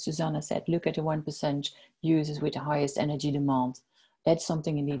much what Susana said, look at the 1% users with the highest energy demand. That's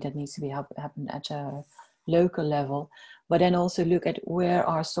something indeed that needs to be happen at a local level, but then also look at where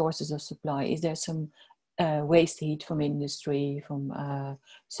are sources of supply. Is there some waste heat from industry, from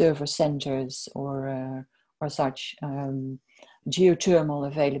server centers or such, geothermal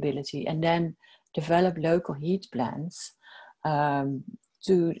availability, and then develop local heat plans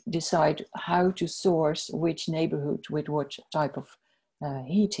to decide how to source which neighborhood with what type of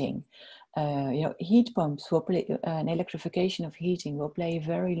heating. Heat pumps will play, an electrification of heating will play a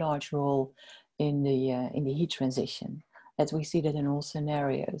very large role in the heat transition, as we see that in all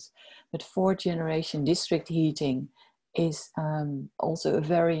scenarios. But fourth generation district heating is also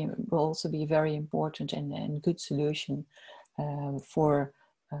will also be a very important and good solution for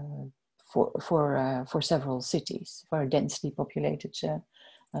several cities, for densely populated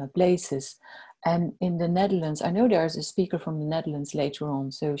places. And in the Netherlands, I know there's a speaker from the Netherlands later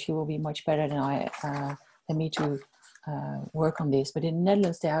on, so she will be much better than me to work on this. But in the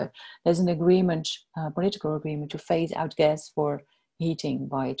Netherlands, there's an agreement, political agreement, to phase out gas for heating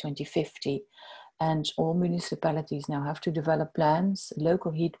by 2050. And all municipalities now have to develop plans,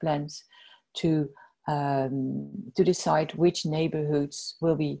 local heat plans, to decide which neighborhoods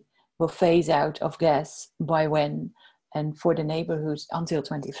will phase out of gas by when, and for the neighborhoods until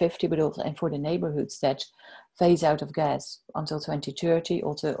 2050, but also and for the neighborhoods that phase out of gas until 2030,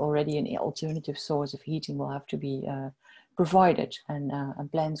 also already an alternative source of heating will have to be provided, and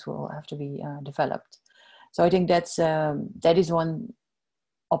plans will have to be developed. So I think that is one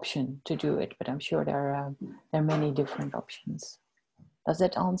option to do it, but I'm sure there are many different options. Does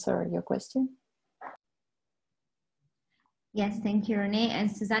that answer your question? Yes, thank you, Renée. And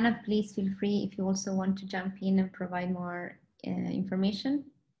Susana, please feel free if you also want to jump in and provide more information.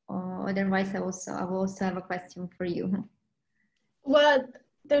 Or otherwise, I will also have a question for you. Well,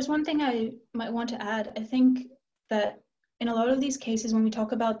 there's one thing I might want to add. I think that in a lot of these cases, when we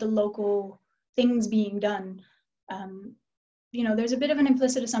talk about the local things being done, there's a bit of an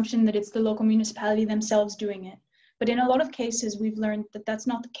implicit assumption that it's the local municipality themselves doing it. But in a lot of cases, we've learned that that's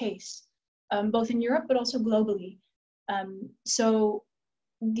not the case, both in Europe, but also globally. So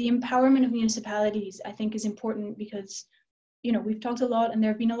the empowerment of municipalities, I think, is important because, we've talked a lot, and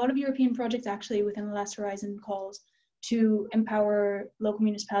there have been a lot of European projects actually within the last Horizon calls to empower local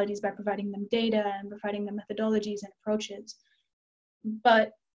municipalities by providing them data and providing them methodologies and approaches.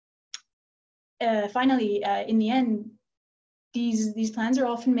 But finally, in the end, these plans are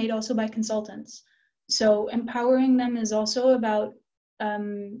often made also by consultants. So empowering them is also about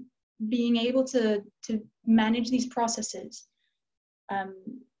being able to manage these processes.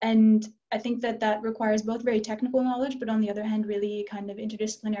 And I think that requires both very technical knowledge, but on the other hand, really kind of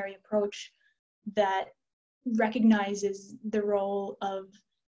interdisciplinary approach that recognizes the role of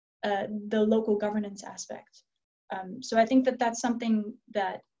the local governance aspect. So I think that's something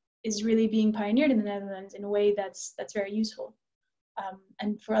that is really being pioneered in the Netherlands in a way that's very useful.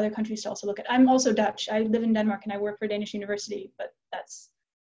 And for other countries to also look at. I'm also Dutch. I live in Denmark and I work for a Danish university, but that's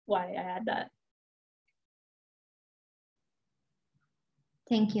why I add that.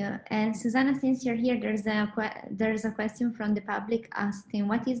 Thank you. And Susana, since you're here, there's a question from the public asking,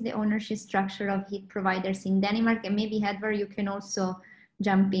 what is the ownership structure of heat providers in Denmark? And maybe Edward, you can also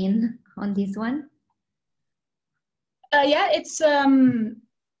jump in on this one. Yeah, it's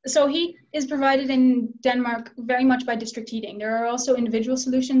so heat is provided in Denmark very much by district heating. There are also individual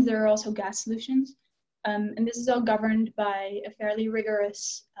solutions. There are also gas solutions. And this is all governed by a fairly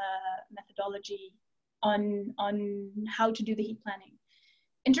rigorous methodology on how to do the heat planning.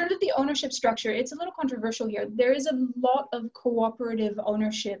 In terms of the ownership structure, it's a little controversial here. There is a lot of cooperative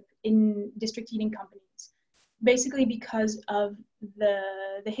ownership in district heating companies, basically because of the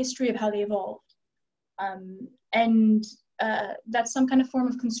history of how they evolved. And that's some kind of form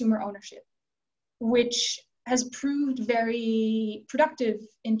of consumer ownership, which has proved very productive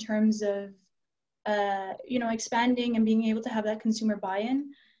in terms of expanding and being able to have that consumer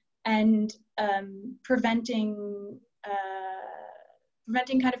buy-in and preventing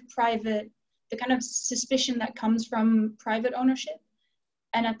kind of the kind of suspicion that comes from private ownership,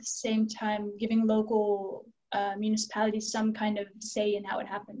 and at the same time giving local municipalities some kind of say in how it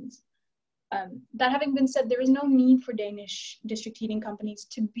happens. That having been said, there is no need for Danish district heating companies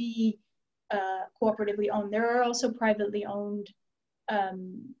to be cooperatively owned. There are also privately owned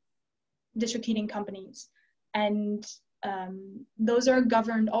district heating companies, and those are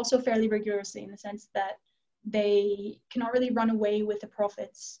governed also fairly rigorously in the sense that they cannot really run away with the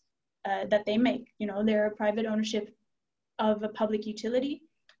profits that they make. You know, they're a private ownership of a public utility,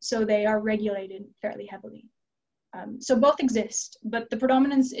 so they are regulated fairly heavily. So both exist, but the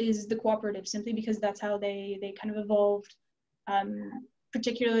predominance is the cooperative, simply because that's how they kind of evolved,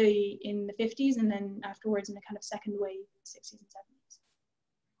 particularly in the 50s, and then afterwards in the kind of second wave in the 60s and 70s.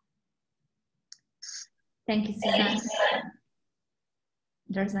 Thank you, Susana.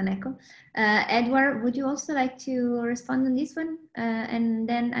 There's an echo. Edward, would you also like to respond on this one? And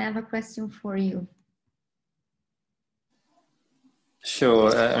then I have a question for you. Sure.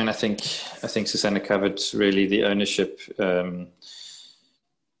 I mean, I think Susana covered really the ownership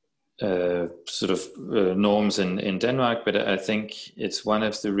sort of norms in Denmark, but I think it's one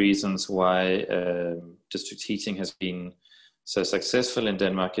of the reasons why district heating has been so successful in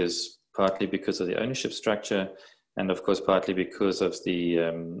Denmark is partly because of the ownership structure, and of course partly because of the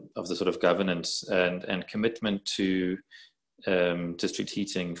sort of governance and commitment to district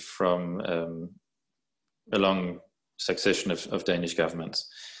heating from a long succession of Danish governments.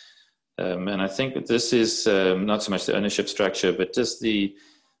 And I think that this is not so much the ownership structure, but just the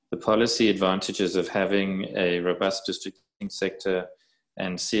policy advantages of having a robust district heating sector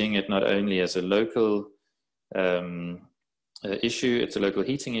and seeing it not only as a local issue, it's a local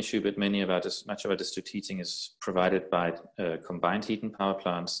heating issue, but much of our district heating is provided by combined heat and power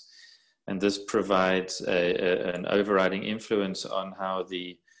plants. And this provides an overriding influence on how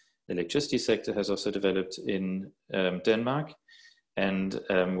the electricity sector has also developed in Denmark. And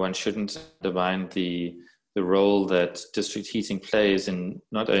one shouldn't undermine the role that district heating plays in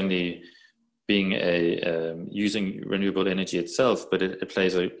not only being using renewable energy itself, but it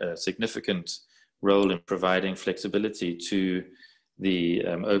plays a significant role in providing flexibility to the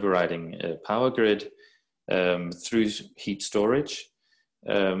overriding power grid through heat storage.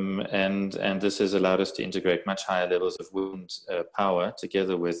 And this has allowed us to integrate much higher levels of wind power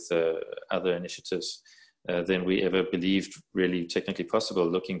together with other initiatives than we ever believed really technically possible,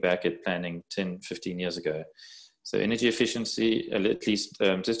 looking back at planning 10, 15 years ago. So energy efficiency, at least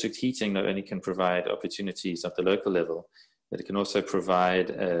district heating, not only can provide opportunities at the local level, but it can also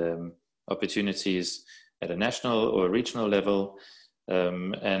provide opportunities at a national or regional level.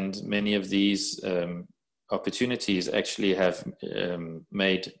 And many of these opportunities actually have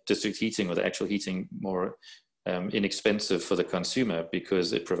made district heating or the actual heating more inexpensive for the consumer,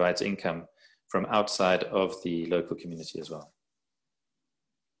 because it provides income from outside of the local community as well.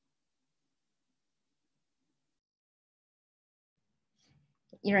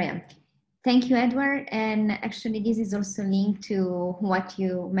 Here I am. Thank you, Edward. And actually, this is also linked to what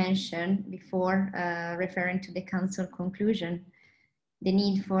you mentioned before, referring to the council conclusion, the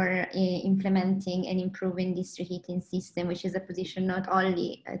need for implementing and improving district heating system, which is a position not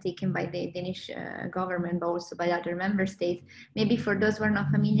only taken by the Danish government, but also by other member states. Maybe for those who are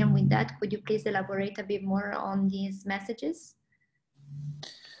not familiar with that, could you please elaborate a bit more on these messages?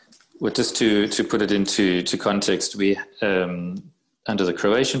 Well, just to put it into context, we under the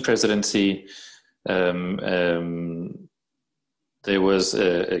Croatian presidency, there was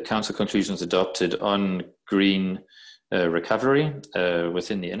a council conclusions adopted on green recovery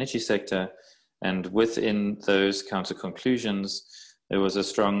within the energy sector, and within those council conclusions, there was a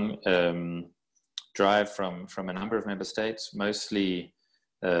strong drive from a number of member states, mostly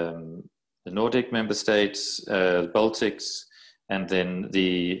the Nordic member states, the Baltics, and then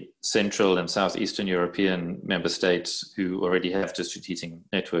the Central and Southeastern European member states who already have district heating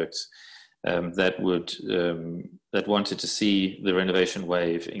networks that wanted to see the Renovation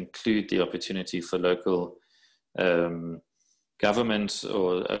Wave include the opportunity for local governments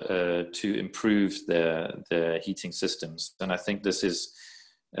or to improve their heating systems. And I think this is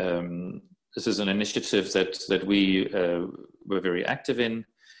an initiative that we were very active in.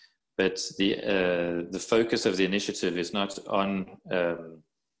 But the focus of the initiative is not on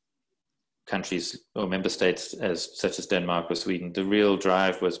countries or member states such as Denmark or Sweden. The real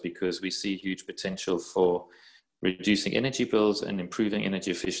drive was because we see huge potential for reducing energy bills and improving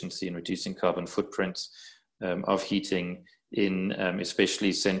energy efficiency and reducing carbon footprints of heating in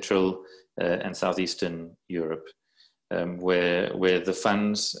especially Central and Southeastern Europe, where the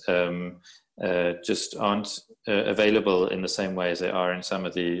funds just aren't available in the same way as they are in some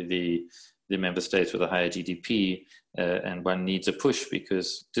of the member states with a higher GDP, and one needs a push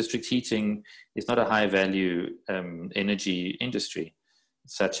because district heating is not a high value energy industry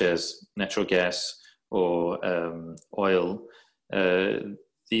such as natural gas or oil.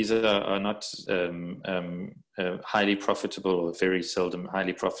 These are not highly profitable, or very seldom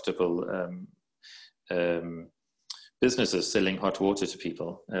highly profitable businesses selling hot water to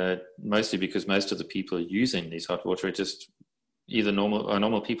people, mostly because most of the people using these hot water are just either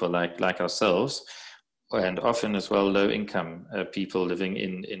normal people like ourselves, and often as well low-income people living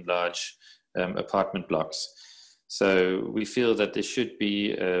in large apartment blocks. So we feel that there should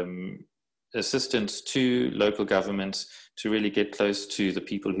be assistance to local governments to really get close to the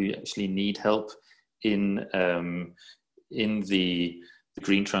people who actually need help in the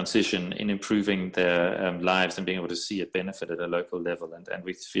green transition, in improving their lives and being able to see a benefit at a local level. And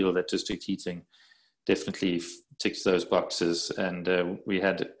we feel that district heating definitely ticks those boxes. And we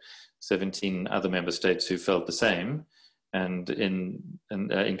had 17 other member states who felt the same, and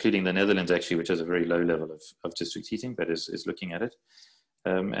including the Netherlands, actually, which has a very low level of district heating, but is looking at it.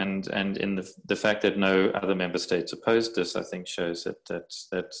 And in the fact that no other member states opposed this, I think shows that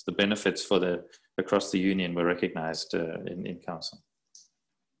the benefits for across the union were recognized in Council.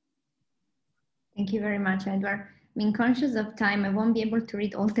 Thank you very much, Edward. I mean, conscious of time, I won't be able to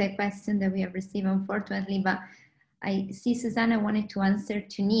read all the questions that we have received, unfortunately, but I see Susana wanted to answer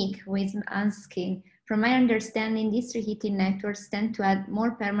to Nick, who is asking, from my understanding, district heating networks tend to add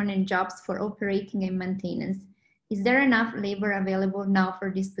more permanent jobs for operating and maintenance. Is there enough labor available now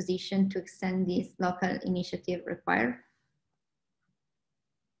for this position to extend this local initiative required?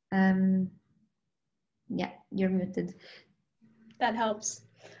 Yeah, you're muted. That helps.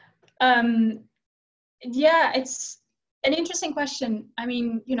 Yeah, it's an interesting question. I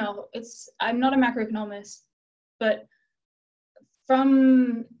mean, you know, I'm not a macroeconomist, but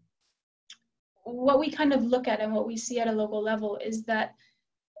from what we kind of look at and what we see at a local level is that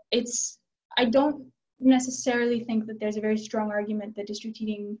I don't necessarily think that there's a very strong argument that district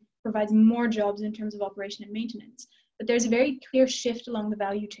heating provides more jobs in terms of operation and maintenance. But there's a very clear shift along the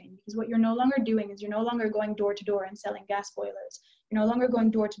value chain, because what you're no longer doing is you're no longer going door to door and selling gas boilers. You're no longer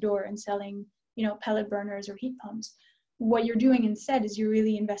going door to door and selling, you know, pellet burners or heat pumps. What you're doing instead is you're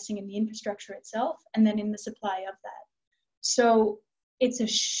really investing in the infrastructure itself and then in the supply of that. So it's a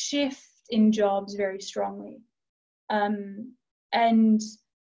shift in jobs very strongly. And,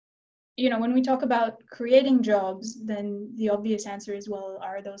 you know, when we talk about creating jobs, then the obvious answer is, well,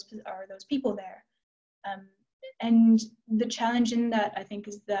 are those people there? And the challenge in that, I think,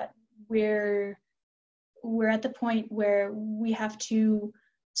 is that we're at the point where we have to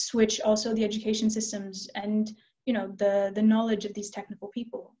switch also the education systems and, you know, the knowledge of these technical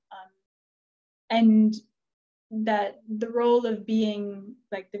people, and that the role of being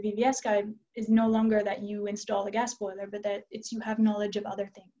like the VVS guy is no longer that you install a gas boiler, but that it's you have knowledge of other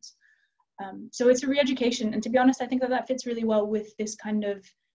things. So it's a re-education, and to be honest, I think that fits really well with this kind of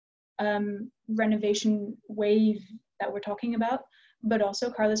renovation wave that we're talking about. But also,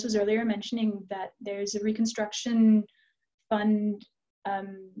 Karlis was earlier mentioning that there's a reconstruction fund.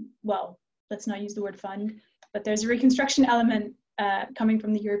 Well, let's not use the word fund, but there's a reconstruction element coming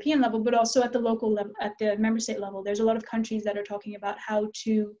from the European level, but also at the local level, at the member state level. There's a lot of countries that are talking about how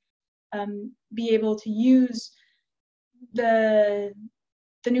to be able to use the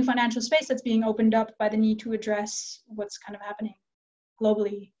new financial space that's being opened up by the need to address what's kind of happening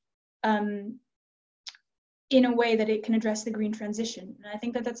globally in a way that it can address the green transition. And I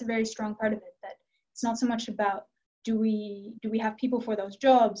think that that's a very strong part of it, that it's not so much about do we have people for those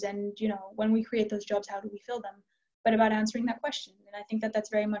jobs, and, you know, when we create those jobs, how do we fill them, but about answering that question. And I think that that's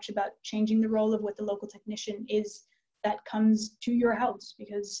very much about changing the role of what the local technician is that comes to your house,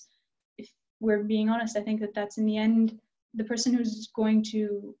 because if we're being honest, I think that that's in the end the person who's going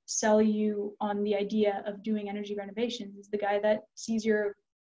to sell you on the idea of doing energy renovations is the guy that sees your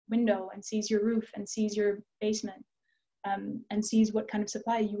window and sees your roof and sees your basement, and sees what kind of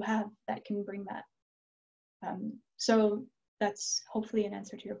supply you have that can bring that. So that's hopefully an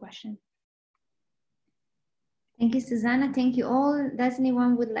answer to your question. Thank you, Susana. Thank you all. Does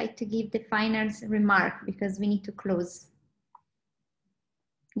anyone would like to give the final remark, because we need to close?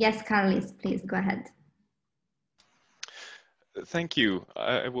 Yes, Karlis, please go ahead. Thank you.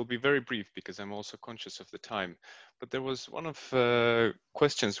 I will be very brief because I'm also conscious of the time. But there was one of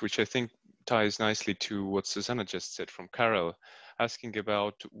questions which I think ties nicely to what Susana just said from Carol, asking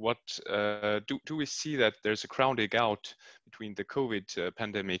about what do we see that there's a crowding out between the COVID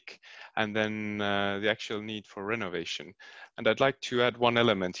pandemic and then the actual need for renovation. And I'd like to add one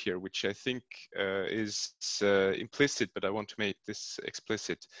element here, which I think is implicit, but I want to make this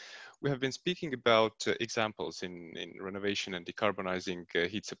explicit. We have been speaking about examples in renovation and decarbonizing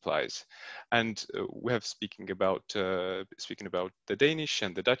heat supplies, and we have speaking about the Danish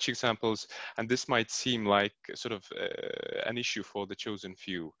and the Dutch examples, and this might seem like sort of an issue for the chosen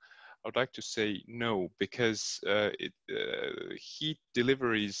few. I would like to say no, because heat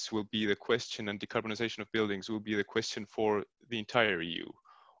deliveries will be the question, and decarbonization of buildings will be the question for the entire EU,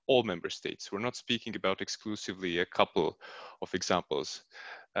 all member states. We're not speaking about exclusively a couple of examples.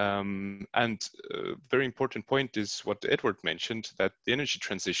 And very important point is what Edward mentioned, that the energy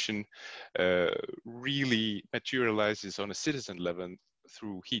transition really materializes on a citizen level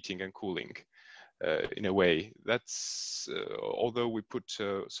through heating and cooling. In a way, that's although we put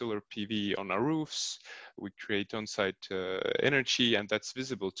solar PV on our roofs, we create on-site energy, and that's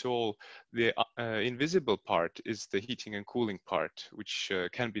visible to all. The invisible part is the heating and cooling part, which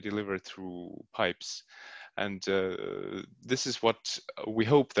can be delivered through pipes. And this is what we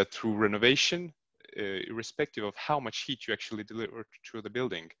hope, that through renovation, irrespective of how much heat you actually deliver to the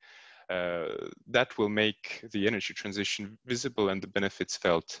building, that will make the energy transition visible and the benefits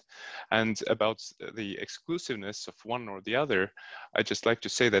felt. And about the exclusiveness of one or the other, I just like to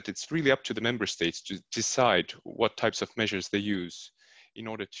say that it's really up to the member states to decide what types of measures they use in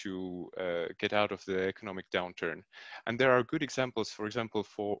order to get out of the economic downturn. And there are good examples, for example,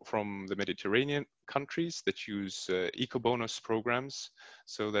 from the Mediterranean countries that use eco-bonus programs,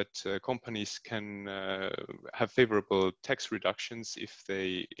 so that companies can have favorable tax reductions if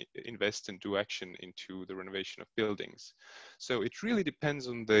they invest and do action into the renovation of buildings. So it really depends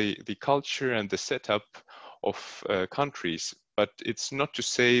on the culture and the setup of countries. But it's not to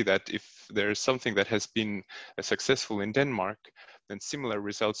say that if there's something that has been successful in Denmark, then similar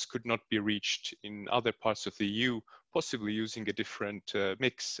results could not be reached in other parts of the EU, possibly using a different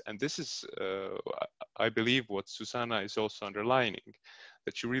mix. And this is, I believe, what Susana is also underlining,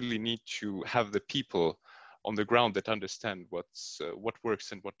 that you really need to have the people on the ground that understand what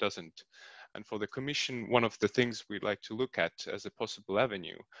works and what doesn't. And for the Commission, one of the things we'd like to look at as a possible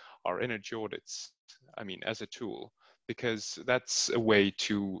avenue are energy audits, I mean, as a tool, because that's a way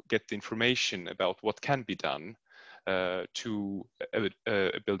to get the information about what can be done to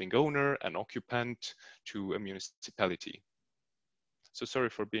a building owner, an occupant, to a municipality. So sorry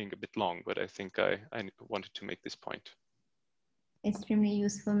for being a bit long, but I think I wanted to make this point. Extremely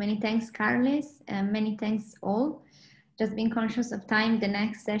useful. Many thanks, Karlis, and many thanks all. Just being conscious of time, the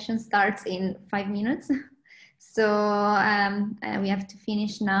next session starts in 5 minutes. So we have to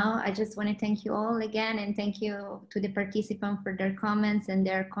finish now. I just want to thank you all again, and thank you to the participants for their comments and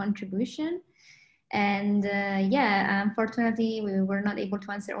their contribution. And yeah, unfortunately, we were not able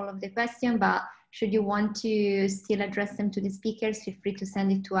to answer all of the questions, but should you want to still address them to the speakers, feel free to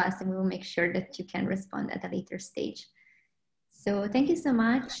send it to us and we will make sure that you can respond at a later stage. So thank you so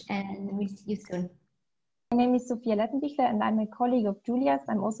much, and we'll see you soon. My name is Sophia Lettenbichler and I'm a colleague of Julia's.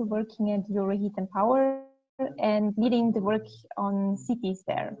 I'm also working at Euroheat and Power and leading the work on cities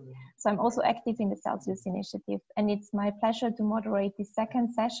there. So I'm also active in the Celsius initiative, and it's my pleasure to moderate the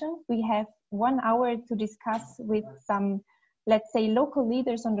second session. We have 1 hour to discuss with some, let's say, local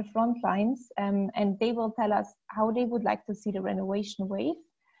leaders on the front lines, and they will tell us how they would like to see the renovation wave.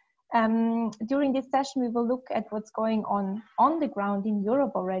 During this session, we will look at what's going on the ground in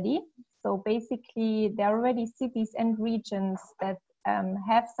Europe already. So basically, there are already cities and regions that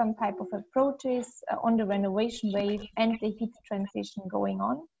have some type of approaches on the renovation wave and the heat transition going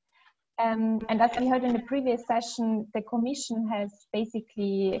on. And as we heard in the previous session, the Commission has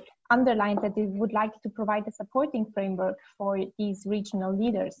basically underlined that they would like to provide a supporting framework for these regional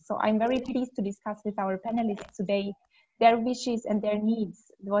leaders. So I'm very pleased to discuss with our panelists today their wishes and their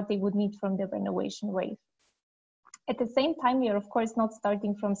needs, what they would need from the renovation wave. At the same time, we are of course not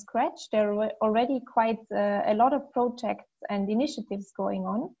starting from scratch. There are already quite a lot of projects and initiatives going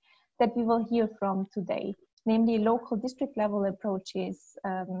on that we will hear from today, namely local district level approaches,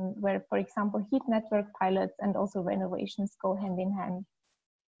 where, for example, heat network pilots and also renovations go hand in hand.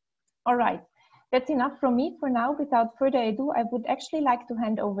 All right, that's enough from me for now. Without further ado, I would actually like to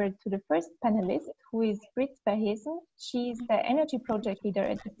hand over to the first panelist, who is Brit Verheesen. She's the energy project leader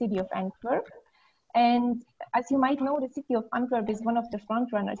at the city of Antwerp. And as you might know, the city of Antwerp is one of the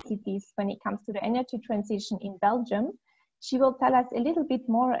front-runner cities when it comes to the energy transition in Belgium. She will tell us a little bit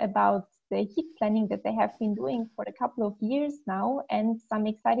more about the heat planning that they have been doing for a couple of years now and some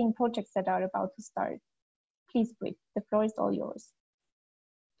exciting projects that are about to start. Please, Brit, the floor is all yours.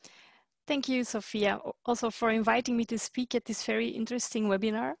 Thank you, Sophia, also for inviting me to speak at this very interesting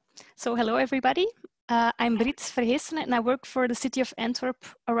webinar. So hello, everybody. I'm Brit Verheesen and I work for the city of Antwerp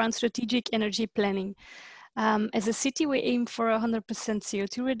around strategic energy planning. As a city, we aim for 100%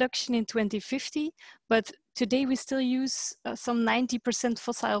 CO2 reduction in 2050, but today we still use some 90%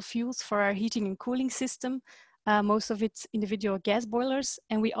 fossil fuels for our heating and cooling system, most of it individual gas boilers,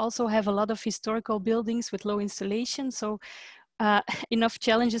 and we also have a lot of historical buildings with low installation, so enough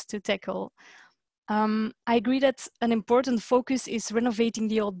challenges to tackle. I agree that an important focus is renovating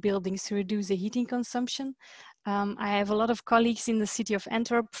the old buildings to reduce the heating consumption. I have a lot of colleagues in the city of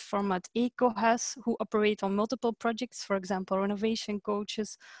Antwerp from het Ecohuis who operate on multiple projects, for example, renovation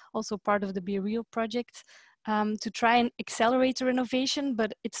coaches, also part of the Be Real project, to try and accelerate the renovation,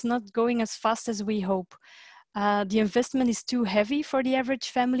 but it's not going as fast as we hope. The investment is too heavy for the average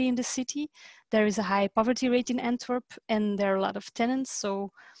family in the city. There is a high poverty rate in Antwerp and there are a lot of tenants,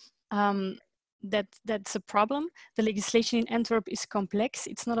 so that's a problem. The legislation in Antwerp is complex.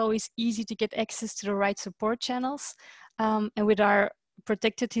 It's not always easy to get access to the right support channels. And with our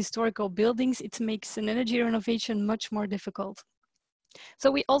protected historical buildings, it makes an energy renovation much more difficult.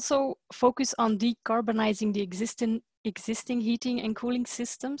 So we also focus on decarbonizing the existing heating and cooling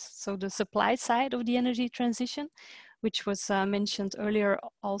systems. So the supply side of the energy transition, which was mentioned earlier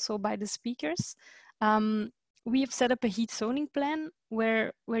also by the speakers. We have set up a heat zoning plan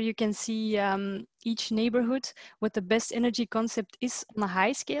where you can see each neighborhood what the best energy concept is on a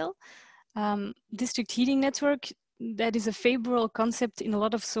high scale. District heating network, that is a favorable concept in a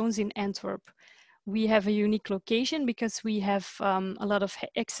lot of zones in Antwerp. We have a unique location because we have a lot of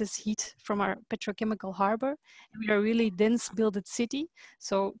excess heat from our petrochemical harbor. We are a really dense built city,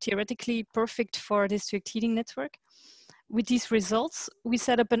 so theoretically perfect for district heating network. With these results, we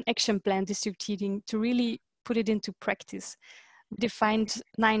set up an action plan, district heating, to really put it into practice. We defined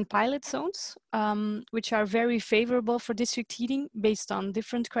 9 pilot zones, which are very favorable for district heating based on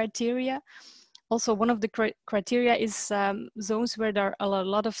different criteria. Also, one of the criteria is zones where there are a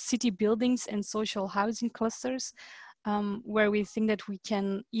lot of city buildings and social housing clusters, where we think that we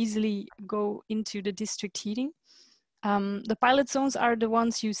can easily go into the district heating. The pilot zones are the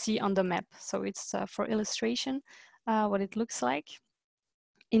ones you see on the map. So it's for illustration, what it looks like.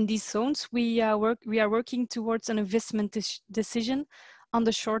 In these zones, we are working towards an investment decision on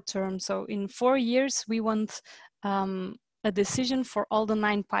the short term. So in 4 years, we want a decision for all the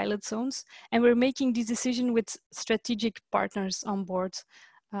 9 pilot zones. And we're making this decision with strategic partners on board.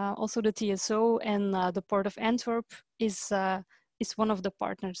 Also the TSO and the Port of Antwerp is one of the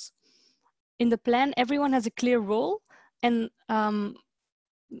partners. In the plan, everyone has a clear role and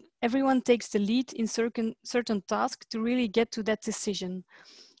everyone takes the lead in certain tasks to really get to that decision.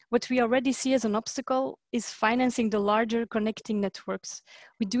 What we already see as an obstacle is financing the larger connecting networks.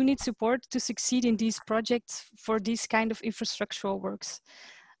 We do need support to succeed in these projects for these kind of infrastructural works.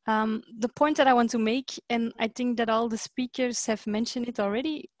 The point that I want to make, and I think that all the speakers have mentioned it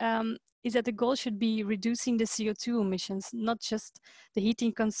already, is that the goal should be reducing the CO2 emissions, not just the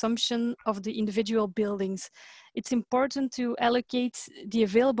heating consumption of the individual buildings. It's important to allocate the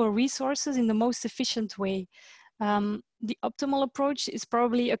available resources in the most efficient way. The optimal approach is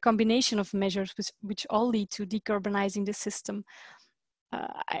probably a combination of measures which all lead to decarbonizing the system.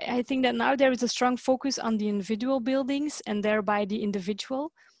 I think that now there is a strong focus on the individual buildings and thereby the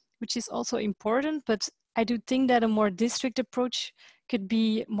individual, which is also important, but I do think that a more district approach could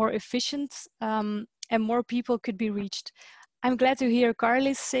be more efficient and more people could be reached. I'm glad to hear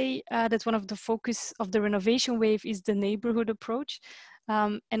Karlis say that one of the focus of the Renovation Wave is the neighborhood approach.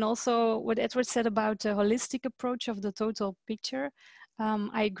 And also what Edward said about the holistic approach of the total picture.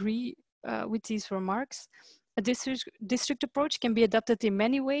 I agree with these remarks. A district approach can be adapted in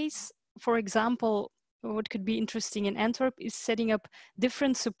many ways. For example, what could be interesting in Antwerp is setting up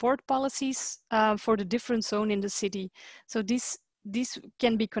different support policies for the different zone in the city. So this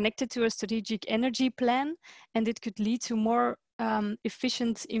can be connected to a strategic energy plan, and it could lead to more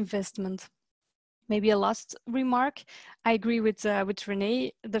efficient investment. Maybe a last remark. I agree with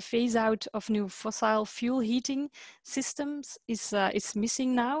Renée. The phase out of new fossil fuel heating systems is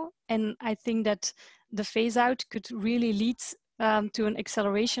missing now. And I think that the phase out could really lead to an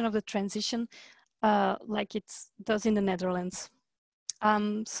acceleration of the transition like it does in the Netherlands.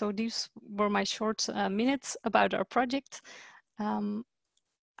 So these were my short minutes about our project.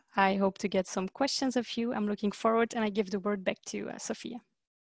 I hope to get some questions of you. I'm looking forward, and I give the word back to Sophia.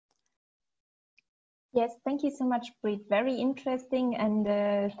 Yes, thank you so much, Brit. Very interesting, and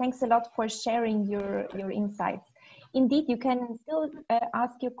thanks a lot for sharing your insights. Indeed, you can still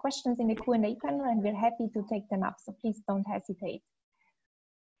ask your questions in the Q&A panel, and we're happy to take them up, so please don't hesitate.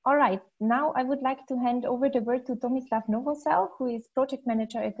 All right, now I would like to hand over the word to Tomislav Novosel, who is project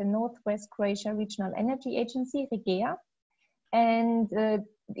manager at the Northwest Croatia Regional Energy Agency, REGEA. And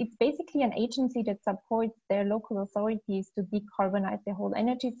it's basically an agency that supports their local authorities to decarbonize the whole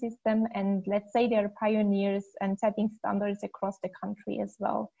energy system. And let's say they're pioneers and setting standards across the country as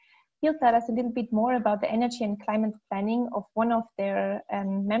well. He'll tell us a little bit more about the energy and climate planning of one of their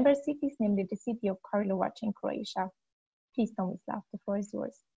member cities, namely the city of Karlovac in Croatia. Please, Tomislav, the floor is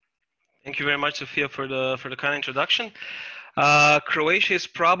yours. Thank you very much, Sophia, for the kind introduction. Croatia is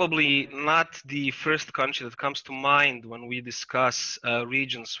probably not the first country that comes to mind when we discuss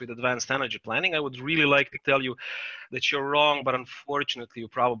regions with advanced energy planning. I would really like to tell you that you're wrong, but unfortunately you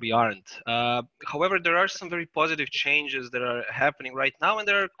probably aren't. However, there are some very positive changes that are happening right now, and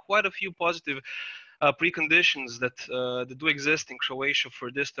there are quite a few positive preconditions that do exist in Croatia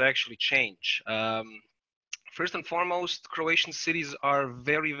for this to actually change. First and foremost, Croatian cities are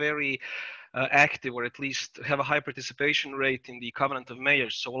very active, or at least have a high participation rate in the Covenant of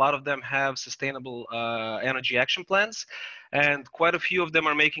Mayors. So a lot of them have sustainable energy action plans, and quite a few of them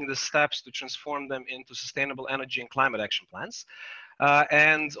are making the steps to transform them into sustainable energy and climate action plans.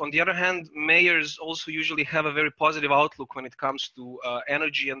 And on the other hand, mayors also usually have a very positive outlook when it comes to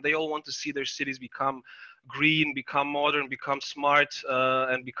energy, and they all want to see their cities become green, become modern, become smart,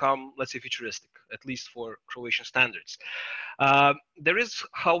 and become, let's say, futuristic, at least for Croatian standards. There is,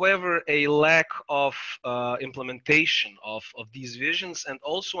 however, a lack of implementation of these visions, and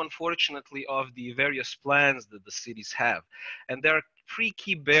also, unfortunately, of the various plans that the cities have. And there are three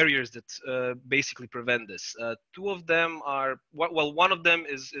key barriers that basically prevent this. Two of them are, well, one of them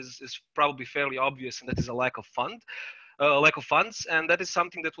is probably fairly obvious, and that is a lack of funds, and that is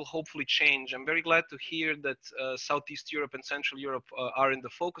something that will hopefully change. I'm very glad to hear that Southeast Europe and Central Europe are in the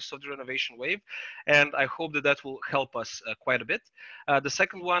focus of the Renovation Wave, and I hope that that will help us quite a bit. The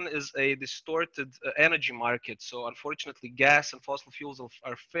second one is a distorted energy market. So unfortunately, gas and fossil fuels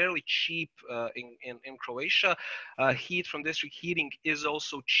are fairly cheap in Croatia. Heat from district heating is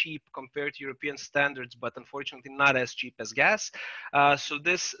also cheap compared to European standards, but unfortunately not as cheap as gas. So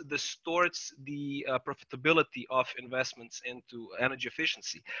this distorts the profitability of investments into energy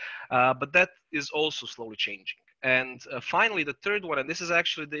efficiency, but that is also slowly changing. And finally, the third one, and this is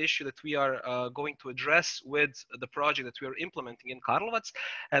actually the issue that we are going to address with the project that we are implementing in Karlovac,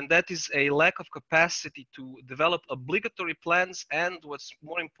 and that is a lack of capacity to develop obligatory plans and, what's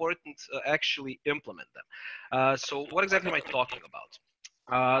more important, actually implement them. So what exactly am I talking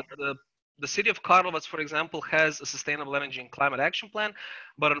about? The city of Karlovac, for example, has a sustainable energy and climate action plan,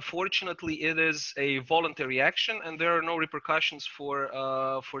 but unfortunately it is a voluntary action, and there are no repercussions for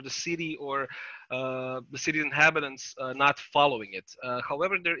the city or the city inhabitants not following it.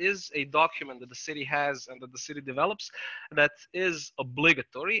 However, there is a document that the city has and that the city develops that is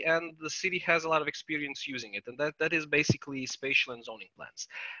obligatory, and the city has a lot of experience using it, and that is basically spatial and zoning plans.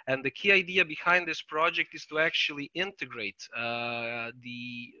 And the key idea behind this project is to actually integrate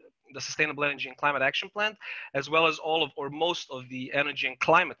the sustainable energy and climate action plan, as well as all of, or most of, the energy and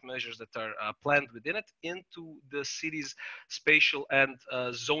climate measures that are planned within it into the city's spatial and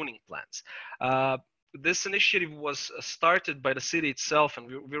zoning plans. This initiative was started by the city itself, and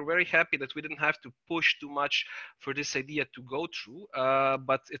we're very happy that we didn't have to push too much for this idea to go through,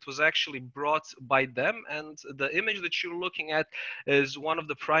 but it was actually brought by them, and the image that you're looking at is one of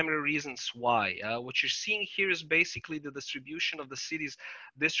the primary reasons why. What you're seeing here is basically the distribution of the city's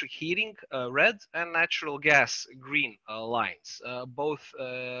district heating, red, and natural gas, green lines, both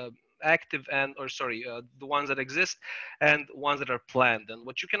active and, or sorry, the ones that exist and ones that are planned. And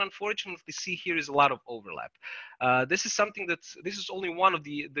what you can unfortunately see here is a lot of overlap. This is something that, this is only one of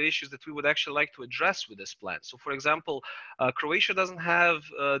the issues that we would actually like to address with this plan. So for example, Croatia doesn't have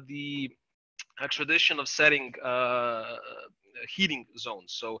the tradition of setting heating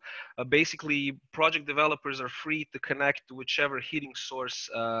zones. So basically, project developers are free to connect to whichever heating source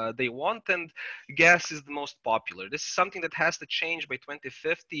they want, and gas is the most popular. This is something that has to change by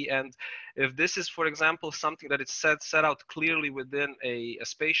 2050, and if this is, for example, something that is set out clearly within a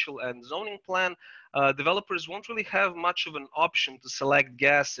spatial and zoning plan, developers won't really have much of an option to select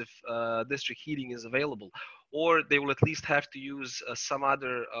gas if district heating is available, or they will at least have to use some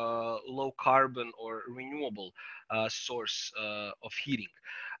other low carbon or renewable source of heating.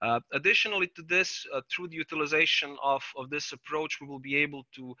 Additionally to this, through the utilization of this approach, we will be able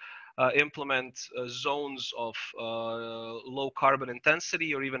to implement zones of low carbon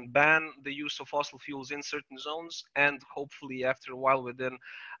intensity, or even ban the use of fossil fuels in certain zones, and hopefully after a while within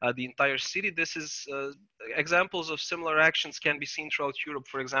the entire city. This is examples of similar actions can be seen throughout Europe.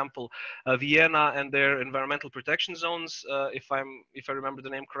 For example, Vienna and their environmental protection zones, if I remember the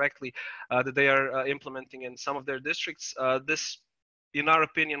name correctly, that they are implementing in some of their districts. This, in our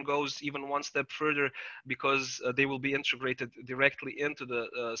opinion, goes even one step further, because they will be integrated directly into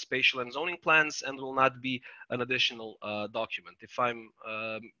the spatial and zoning plans and will not be an additional document. If I'm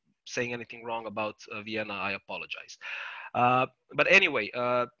saying anything wrong about Vienna, I apologize. But anyway,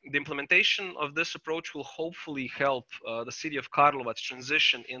 the implementation of this approach will hopefully help the city of Karlovac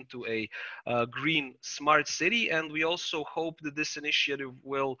transition into a green smart city, and we also hope that this initiative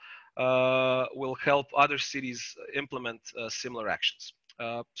will help other cities implement similar actions.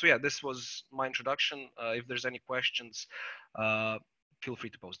 So yeah, this was my introduction. If there's any questions, feel free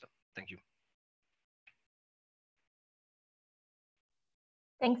to post them. Thank you.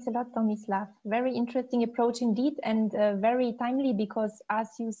 Thanks a lot, Tomislav. Very interesting approach indeed, and very timely, because as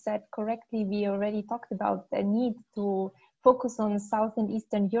you said correctly, we already talked about the need to focus on South and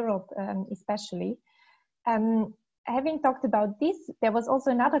Eastern Europe, especially. Having talked about this, there was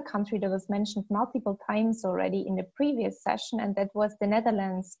also another country that was mentioned multiple times already in the previous session, and that was the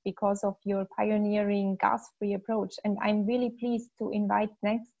Netherlands, because of your pioneering gas-free approach. And I'm really pleased to invite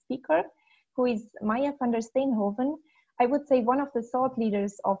next speaker, who is Maya van der Steenhoven. I would say one of the thought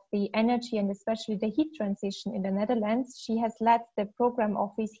leaders of the energy and especially the heat transition in the Netherlands. She has led the program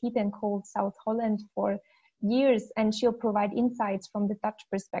office Heat and Cold South Holland for years, and she'll provide insights from the Dutch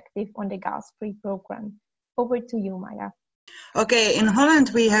perspective on the gas-free program. Over to you, Maya. Okay, in Holland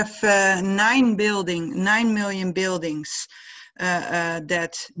we have 9 million buildings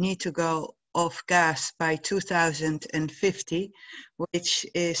that need to go off gas by 2050, which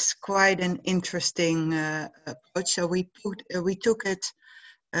is quite an interesting approach. So we took it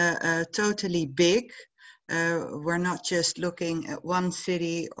totally big. We're not just looking at one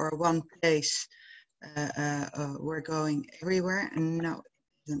city or one place. We're going everywhere. And no, it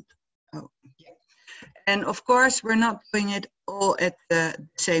isn't. Oh, yeah. And of course, we're not doing it all at the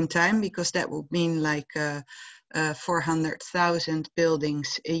same time, because that would mean like 400,000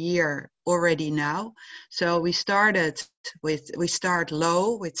 buildings a year already now. So we start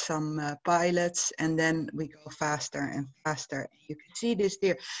low with some pilots, and then we go faster and faster. You can see this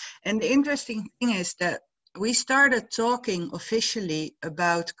there. And the interesting thing is that we started talking officially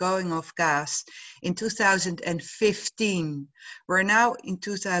about going off gas in 2015. We're now in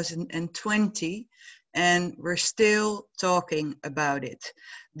 2020. And we're still talking about it.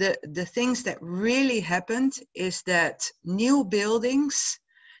 The things that really happened is that new buildings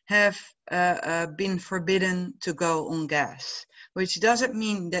have been forbidden to go on gas, which doesn't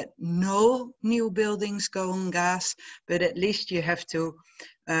mean that no new buildings go on gas, but at least you have to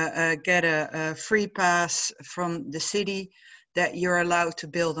get a free pass from the city that you're allowed to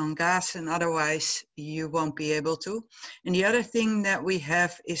build on gas, and otherwise you won't be able to. And the other thing that we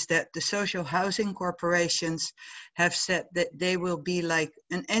have is that the social housing corporations have said that they will be like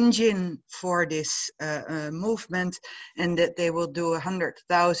an engine for this movement, and that they will do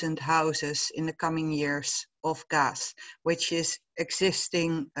 100,000 houses in the coming years of gas, which is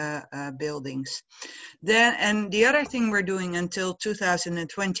existing buildings. Then, and the other thing we're doing until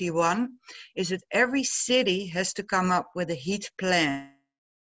 2021 is that every city has to come up with a heat plan.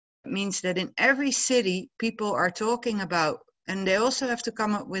 It means that in every city, people are talking about, and they also have to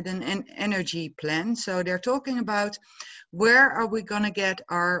come up with an energy plan. So they're talking about, where are we going to get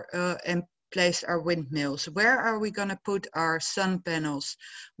our and place our windmills? Where are we going to put our sun panels?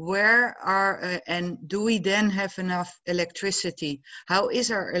 Where are and do we then have enough electricity? How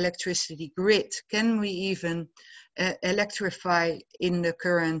is our electricity grid? Can we even electrify in the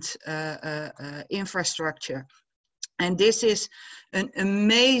current infrastructure? And this is an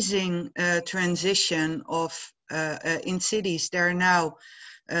amazing transition of in cities. There are now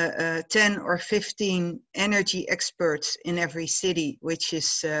 10 or 15 energy experts in every city, which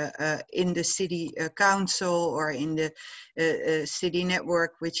is in the city council or in the city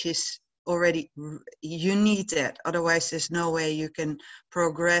network, which is already, you need that. Otherwise, there's no way you can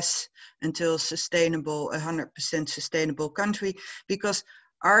progress until sustainable, 100% sustainable country, because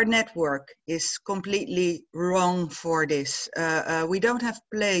our network is completely wrong for this. We don't have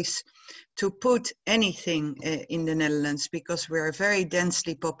place to put anything in the Netherlands, because we're a very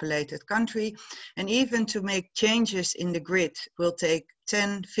densely populated country. And even to make changes in the grid will take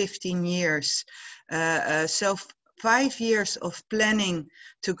 10, 15 years. So 5 years of planning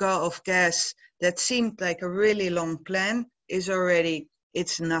to go off gas, that seemed like a really long plan, is already,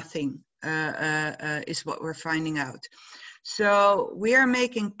 it's nothing, is what we're finding out. So we are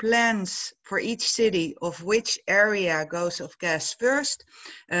making plans for each city of which area goes off gas first.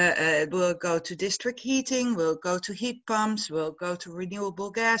 We'll go to district heating, we'll go to heat pumps, we'll go to renewable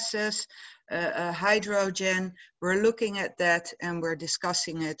gases, hydrogen. We're looking at that and we're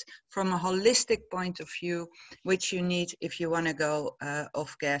discussing it from a holistic point of view, which you need if you want to go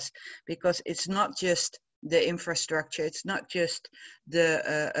off gas, because it's not just the infrastructure, it's not just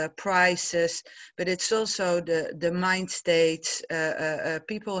the prices, but it's also the mind states.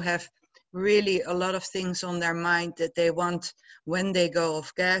 People have really a lot of things on their mind that they want when they go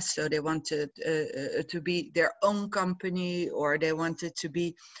off gas. So they want to be their own company, or they want it to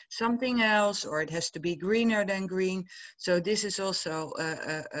be something else, or it has to be greener than green. So this is also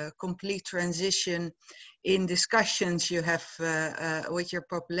a complete transition in discussions you have with your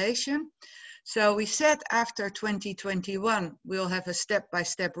population. So we said after 2021, we'll have a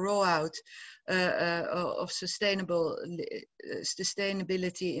step-by-step rollout of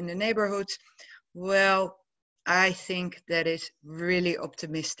sustainability in the neighborhoods. Well, I think that is really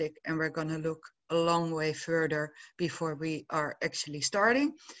optimistic, and we're going to look a long way further before we are actually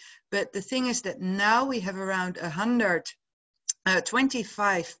starting. But the thing is that now we have around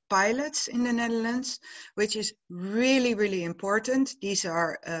 125 pilots in the Netherlands, which is really, really important. These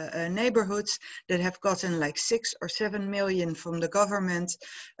are neighborhoods that have gotten like 6 or 7 million from the government.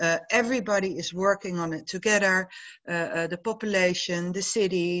 Everybody is working on it together, the population, the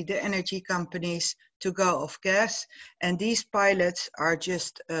city, the energy companies, to go off gas. And these pilots are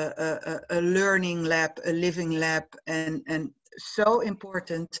just a learning lab, a living lab, and so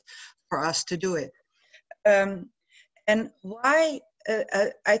important for us to do it. And why,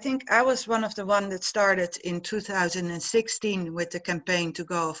 I think I was one of the ones that started in 2016 with the campaign to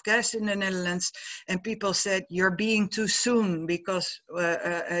go off gas in the Netherlands. And people said, you're being too soon because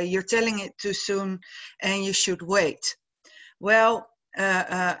you're telling it too soon and you should wait. Well,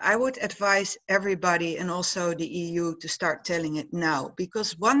 I would advise everybody and also the EU to start telling it now,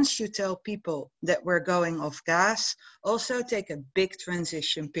 because once you tell people that we're going off gas, also take a big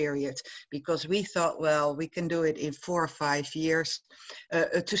transition period, because we thought, well, we can do it in 4 or 5 years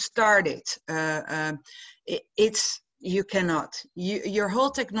to start it. You cannot. Your whole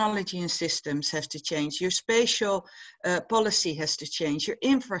technology and systems have to change. Your spatial policy has to change. Your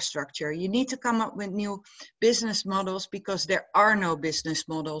infrastructure. You need to come up with new business models, because there are no business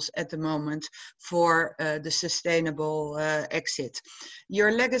models at the moment for the sustainable exit.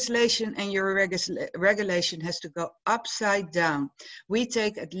 Your legislation and your regulation has to go upside down. We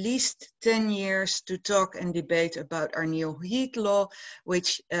take at least 10 years to talk and debate about our new heat law,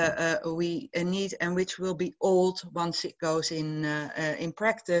 which we need and which will be old once it goes in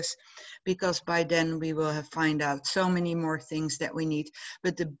practice, because by then we will have find out so many more things that we need.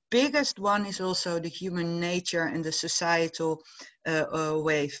 But the biggest one is also the human nature and the societal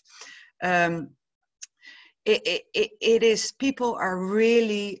wave. It is, people are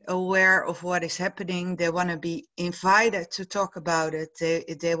really aware of what is happening. They want to be invited to talk about it.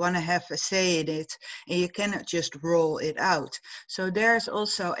 They want to have a say in it, and you cannot just roll it out. So there's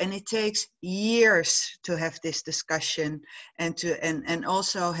also, and it takes years to have this discussion and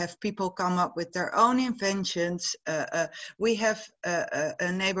also have people come up with their own inventions. We have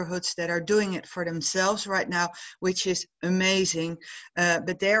neighborhoods that are doing it for themselves right now, which is amazing.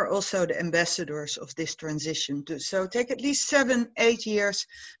 But they are also the ambassadors of this transition. So take at least 7-8 years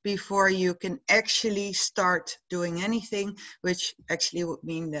before you can actually start doing anything, which actually would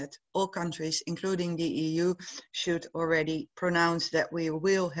mean that all countries, including the EU, should already pronounce that we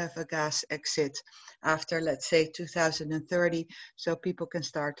will have a gas exit after, let's say, 2030, so people can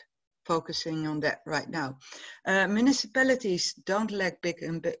start focusing on that right now. Municipalities don't lack big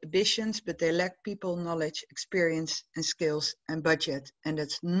ambitions, but they lack people, knowledge, experience, and skills, and budget. And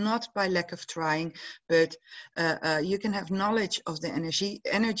it's not by lack of trying, but you can have knowledge of the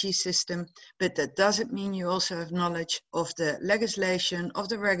energy system, but that doesn't mean you also have knowledge of the legislation, of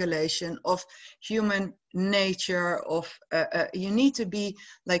the regulation, of human nature, of you need to be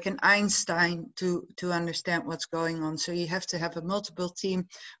like an Einstein to understand what's going on. So you have to have a multiple team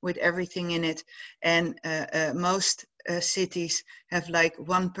with everything in it, and most cities have like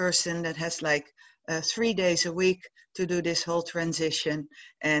one person that has like 3 days a week to do this whole transition,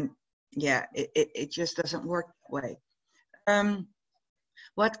 and yeah, it just doesn't work that way.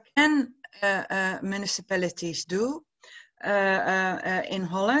 What can municipalities do? In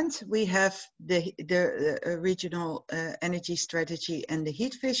Holland, we have the regional energy strategy and the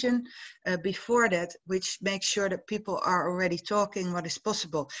heat vision before that, which makes sure that people are already talking what is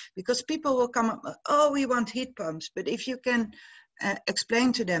possible. Because people will come up, oh, we want heat pumps. But if you can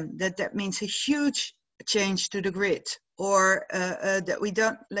explain to them that that means a huge change to the grid, or that we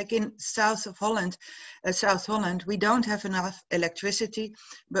don't, like in South Holland, we don't have enough electricity,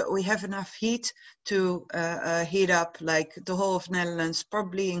 but we have enough heat to heat up like the whole of Netherlands,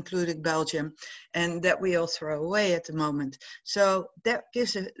 probably including Belgium, and that we all throw away at the moment. So that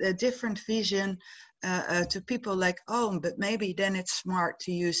gives a different vision to people, like, oh, but maybe then it's smart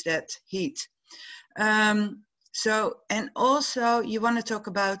to use that heat. So, and also you want to talk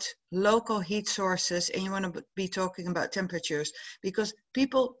about local heat sources, and you want to be talking about temperatures, because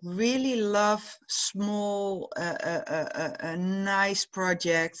people really love small, nice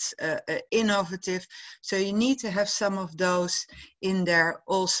projects, innovative. So you need to have some of those in there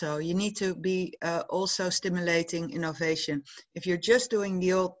also. You need to be also stimulating innovation. If you're just doing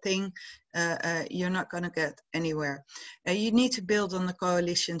the old thing, you're not going to get anywhere. You need to build on the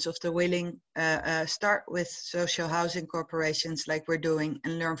coalitions of the willing, start with social housing corporations like we're doing,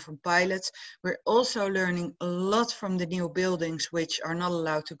 and learn from pilots. We're also learning a lot from the new buildings which are not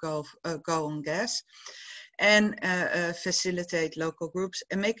allowed to go on gas, and facilitate local groups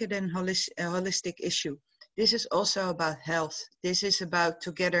and make it a holistic issue. This is also about health. This is about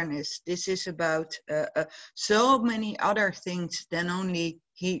togetherness. This is about so many other things than only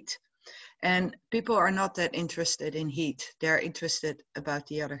heat. And people are not that interested in heat. They're interested about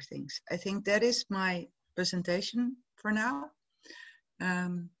the other things. I think that is my presentation for now.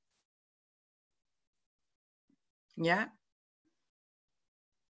 Yeah.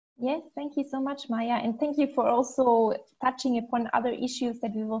 Yes, thank you so much, Maya. And thank you for also touching upon other issues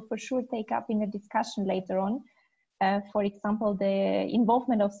that we will for sure take up in the discussion later on. For example, the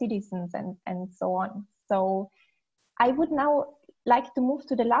involvement of citizens and so on. So I would now like to move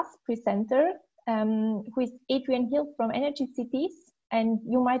to the last presenter, who is Adrian Hill from Energy Cities. And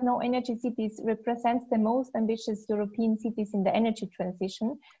you might know Energy Cities represents the most ambitious European cities in the energy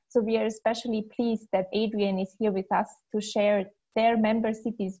transition. So we are especially pleased that Adrian is here with us to share their member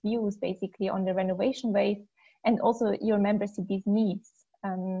cities' views basically on the renovation wave, and also your member cities' needs.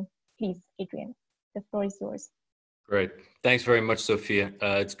 Please, Adrian, the floor is yours. Great. Thanks very much, Sophia.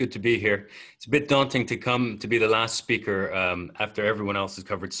 It's good to be here. It's a bit daunting to come to be the last speaker after everyone else has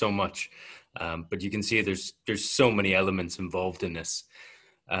covered so much. But you can see there's so many elements involved in this.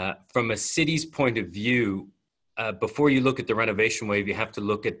 From a city's point of view, before you look at the renovation wave, you have to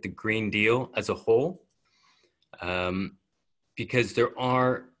look at the Green Deal as a whole, because there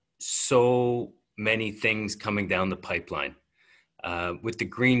are so many things coming down the pipeline. With the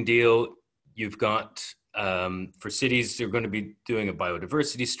Green Deal, you've got, for cities, they're going to be doing a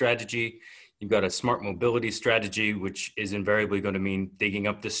biodiversity strategy. You've got a smart mobility strategy, which is invariably going to mean digging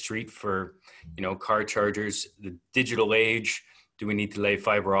up the street for, car chargers. The digital age, do we need to lay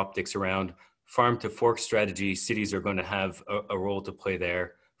fiber optics around? Farm to fork strategy, cities are going to have a role to play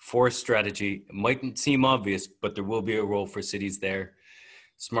there. Forest strategy, it mightn't seem obvious, but there will be a role for cities there.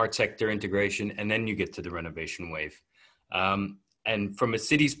 Smart sector integration, and then you get to the renovation wave. And from a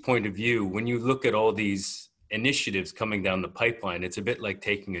city's point of view, when you look at all these initiatives coming down the pipeline, it's a bit like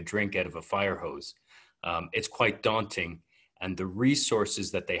taking a drink out of a fire hose. It's quite daunting. And the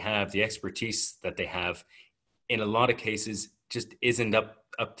resources that they have, the expertise that they have, in a lot of cases, just isn't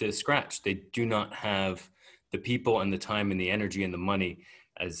up to scratch. They do not have the people and the time and the energy and the money,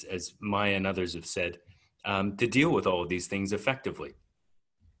 as Maya and others have said, to deal with all of these things effectively.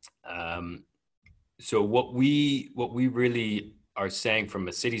 So what we really are saying from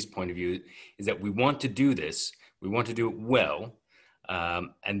a city's point of view is that we want to do this, we want to do it well,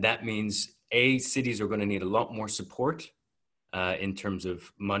 and that means A, cities are going to need a lot more support in terms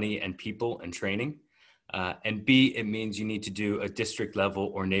of money and people and training, and B, it means you need to do a district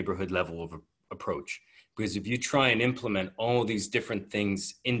level or neighborhood level of approach, because if you try and implement all these different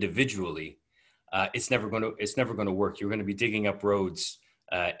things individually, it's never going to work. You're going to be digging up roads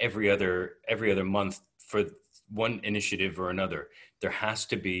every other month for one initiative or another. There has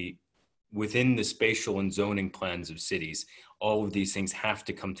to be, within the spatial and zoning plans of cities, all of these things have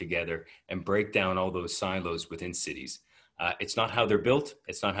to come together and break down all those silos within cities. It's not how they're built.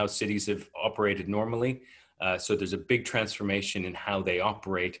 It's not how cities have operated normally. So there's a big transformation in how they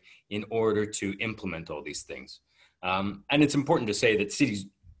operate in order to implement all these things. And it's important to say that cities,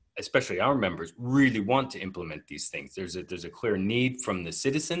 especially our members, really want to implement these things. There's a clear need from the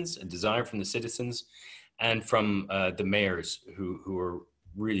citizens, a desire from the citizens, and from the mayors who are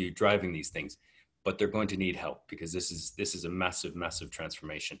really driving these things. But they're going to need help, because this is a massive, massive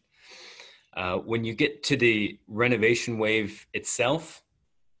transformation. When you get to the renovation wave itself,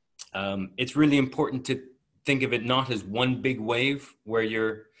 it's really important to think of it not as one big wave where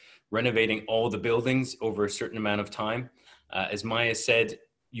you're renovating all the buildings over a certain amount of time. As Maya said,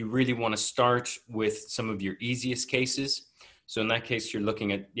 you really want to start with some of your easiest cases. So in that case, you're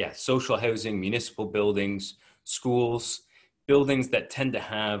looking at, social housing, municipal buildings, schools, buildings that tend to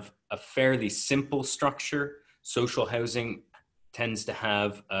have a fairly simple structure. Social housing tends to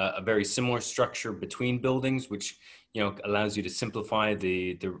have a very similar structure between buildings, which allows you to simplify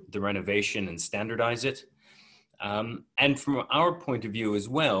the renovation and standardize it. And from our point of view as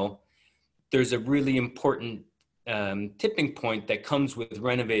well, there's a really important tipping point that comes with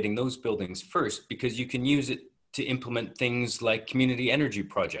renovating those buildings first, because you can use it to implement things like community energy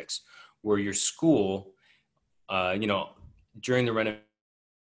projects, where your school, you know, during the renovation,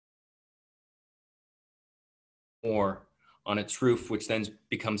 or on its roof, which then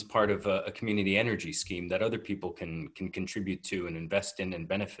becomes part of a community energy scheme that other people can contribute to and invest in and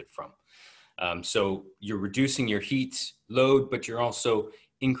benefit from. So you're reducing your heat load, but you're also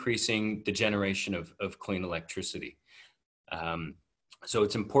increasing the generation of clean electricity. So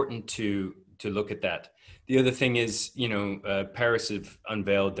it's important to look at that. The other thing is, you know, Paris have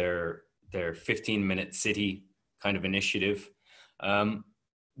unveiled their 15-minute city kind of initiative.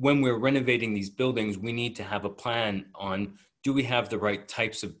 When we're renovating these buildings, we need to have a plan on, do we have the right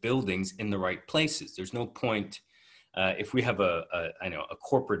types of buildings in the right places? There's no point if we have a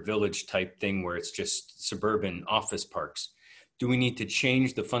corporate village type thing where it's just suburban office parks. Do we need to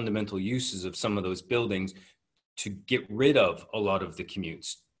change the fundamental uses of some of those buildings to get rid of a lot of the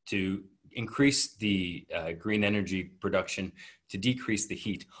commutes, to increase the green energy production, to decrease the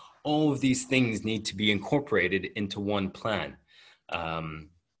heat? All of these things need to be incorporated into one plan.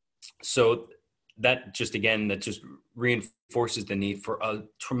 So that just, again, that just reinforces the need for a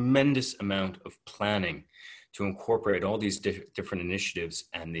tremendous amount of planning to incorporate all these different initiatives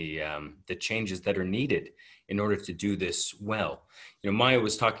and the changes that are needed in order to do this well. You know, Maya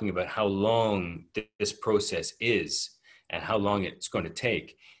was talking about how long this process is and how long it's going to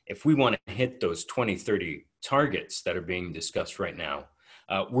take. If we want to hit those 2030 targets that are being discussed right now,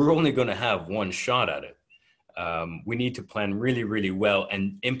 we're only going to have one shot at it. We need to plan really, really well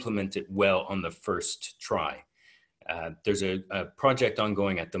and implement it well on the first try. There's a project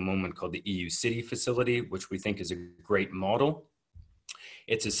ongoing at the moment called the EU City Facility, which we think is a great model.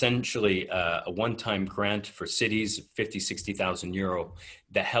 It's essentially a one-time grant for cities, 50, 60,000 euro,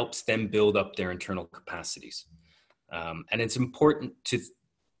 that helps them build up their internal capacities. And it's important to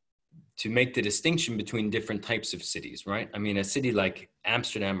make the distinction between different types of cities, right? I mean, a city like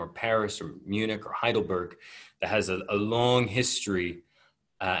Amsterdam or Paris or Munich or Heidelberg that has a long history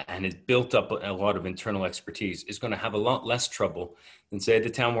and has built up a lot of internal expertise is going to have a lot less trouble than, say, the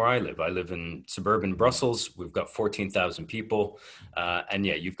town where I live. I live in suburban Brussels. We've got 14,000 people. And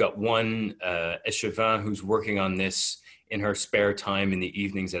yeah, you've got one échevin who's working on this in her spare time in the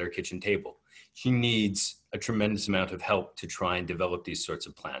evenings at her kitchen table. She needs a tremendous amount of help to try and develop these sorts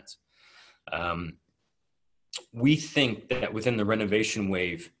of plans. We think that within the renovation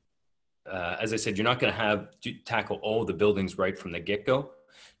wave, as I said, you're not going to tackle all the buildings right from the get-go.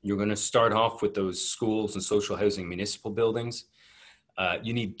 You're going to start off with those schools and social housing municipal buildings.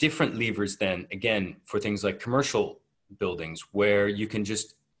 You need different levers then, again, for things like commercial buildings, where you can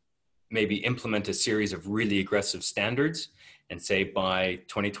just maybe implement a series of really aggressive standards and say by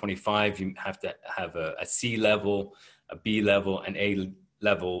 2025, you have to have a C level, a B level, and A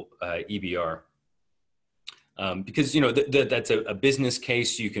level EBR. Because, you know, that's a business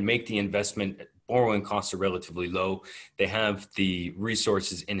case. You can make the investment. Borrowing costs are relatively low. They have the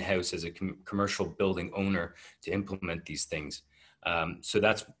resources in-house as a commercial building owner to implement these things. So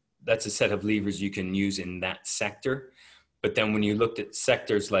that's a set of levers you can use in that sector. But then when you looked at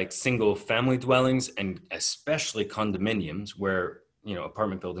sectors like single family dwellings and especially condominiums, where, you know,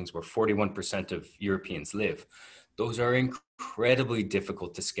 apartment buildings where 41% of Europeans live, those are incredibly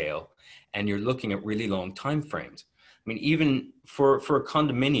difficult to scale. And you're looking at really long time frames. I mean, even for a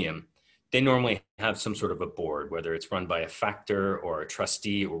condominium, they normally have some sort of a board, whether it's run by a factor or a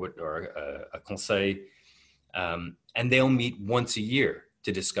trustee or a conseil, and they'll meet once a year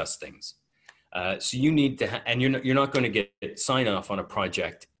to discuss things. So you need to, and you're not going to get sign off on a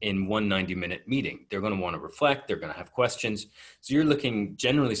project in one 90-minute meeting. They're going to want to reflect. They're going to have questions. So you're looking,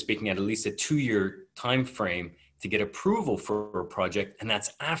 generally speaking, at least a 2-year time frame to get approval for a project. And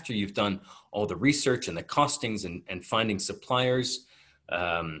that's after you've done all the research and the costings and finding suppliers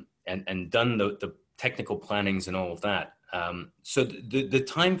and done the technical plannings and all of that. So the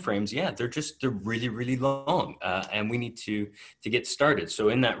time frames, yeah, they're really, really long, and we need to get started. So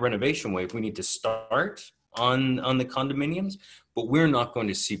in that renovation wave, we need to start on the condominiums, but we're not going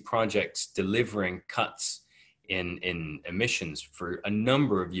to see projects delivering cuts in emissions for a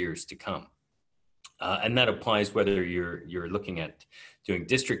number of years to come. And that applies whether you're looking at doing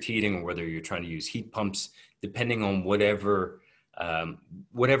district heating or whether you're trying to use heat pumps, depending on whatever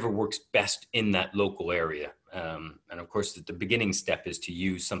works best in that local area. And of course, the beginning step is to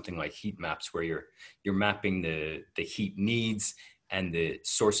use something like heat maps, where you're mapping the heat needs and the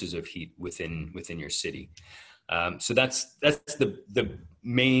sources of heat within your city. So that's the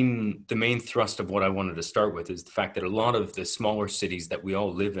main thrust of what I wanted to start with, is the fact that a lot of the smaller cities that we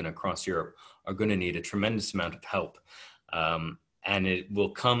all live in across Europe are going to need a tremendous amount of help. And it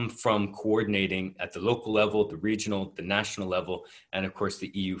will come from coordinating at the local level, the regional, the national level, and of course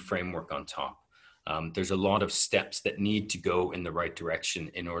the EU framework on top. There's a lot of steps that need to go in the right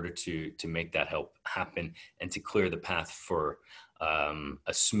direction in order to make that help happen and to clear the path for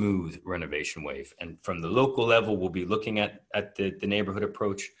a smooth renovation wave. And from the local level, we'll be looking at the neighborhood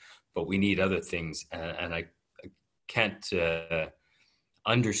approach, but we need other things. And I can't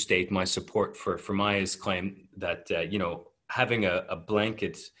understate my support for Maya's claim that, you know, having a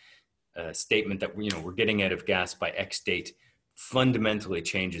blanket statement that, you know, we're getting out of gas by X date fundamentally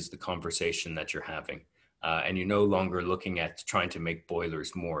changes the conversation that you're having. And you're no longer looking at trying to make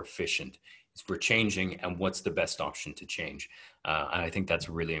boilers more efficient. It's we're changing and what's the best option to change. And I think that's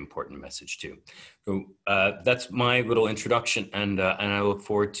a really important message too. So that's my little introduction, and I look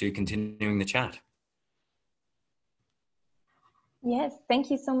forward to continuing the chat. Yes,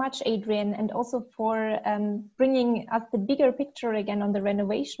 thank you so much, Adrian, and also for bringing us the bigger picture again on the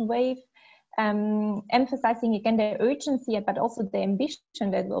renovation wave, emphasizing again the urgency, but also the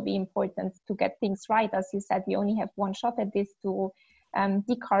ambition that will be important to get things right. As you said, we only have one shot at this to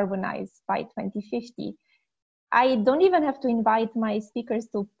decarbonize by 2050. I don't even have to invite my speakers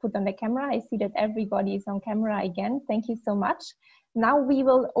to put on the camera. I see that everybody is on camera again. Thank you so much. Now we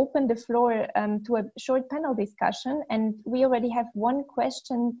will open the floor to a short panel discussion, and we already have one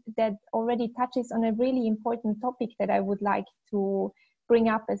question that already touches on a really important topic that I would like to bring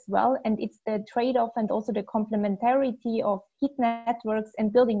up as well, and it's the trade-off and also the complementarity of heat networks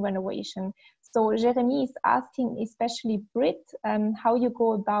and building renovation. So Jeremy is asking, especially Brit, how you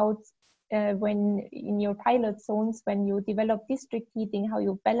go about when in your pilot zones, when you develop district heating, how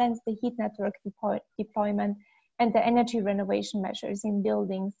you balance the heat network deployment and the energy renovation measures in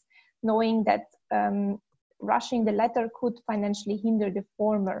buildings, knowing that rushing the latter could financially hinder the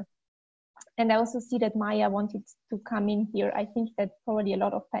former. And I also see that Maya wanted to come in here. I think that probably a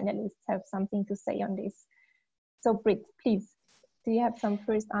lot of panelists have something to say on this. So Brit, please, do you have some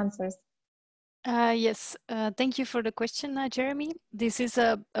first answers? Yes, thank you for the question, Jeremy. This is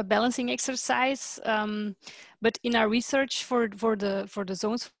a balancing exercise, but in our research for the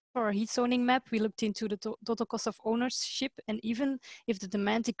zones, for our heat zoning map, we looked into the total cost of ownership, and even if the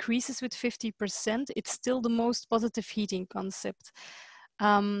demand decreases with 50%, it's still the most positive heating concept.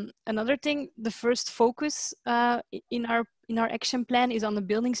 Another thing, the first focus in our action plan is on the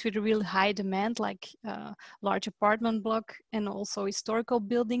buildings with a real high demand, like large apartment block and also historical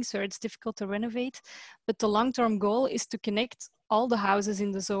buildings where it's difficult to renovate. But the long-term goal is to connect all the houses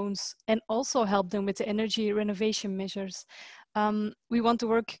in the zones and also help them with the energy renovation measures. We want to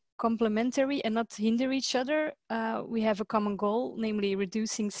work complementary and not hinder each other. We have a common goal, namely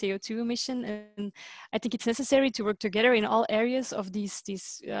reducing CO2 emission. And I think it's necessary to work together in all areas of these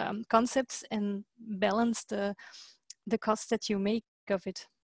concepts and balance the cost that you make of it.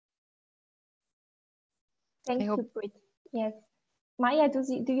 Thank you, Brit. Yes. Maya,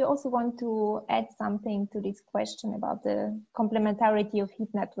 do you also want to add something to this question about the complementarity of heat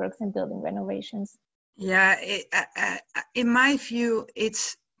networks and building renovations? Yeah, in my view,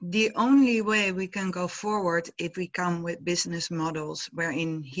 it's the only way we can go forward if we come with business models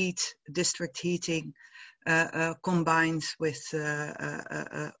wherein district heating combines with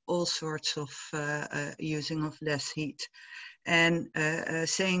all sorts of using of less heat. And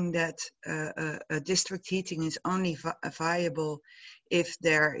saying that district heating is only viable if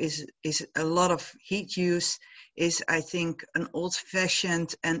there is a lot of heat use is, I think, an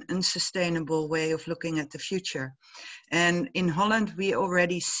old-fashioned and unsustainable way of looking at the future. And in Holland, we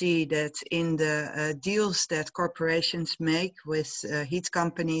already see that in the deals that corporations make with heat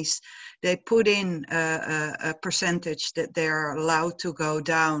companies, they put in a percentage that they are allowed to go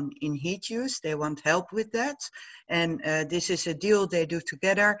down in heat use. They want help with that. And this is a deal they do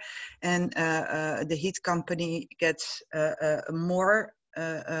together. And the heat company gets more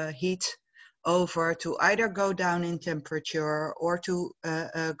heat over to either go down in temperature or to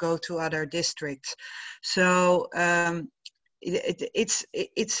go to other districts. So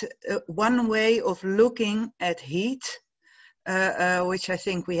it's one way of looking at heat, which I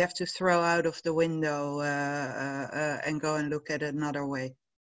think we have to throw out of the window and go and look at it another way.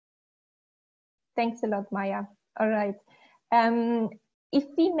 Thanks a lot, Maya. All right. If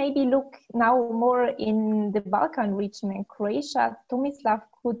we maybe look now more in the Balkan region in Croatia, Tomislav,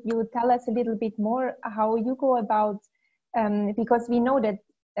 could you tell us a little bit more how you go about, because we know that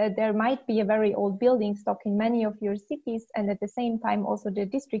there might be a very old building stock in many of your cities, and at the same time also the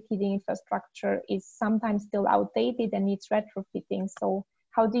district heating infrastructure is sometimes still outdated and needs retrofitting. So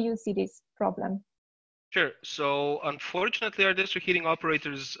how do you see this problem? Sure. So unfortunately, our district heating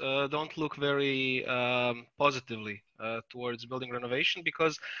operators don't look very positively towards building renovation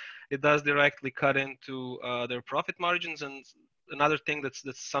because it does directly cut into their profit margins. And another thing that's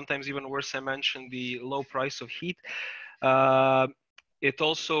sometimes even worse, I mentioned the low price of heat. It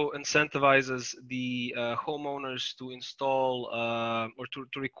also incentivizes the homeowners to install or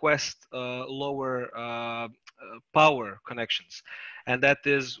to request lower power connections. And that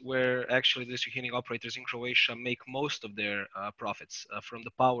is where actually district heating operators in Croatia make most of their profits from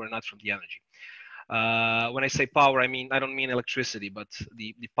the power, not from the energy. When I say power, I don't mean electricity, but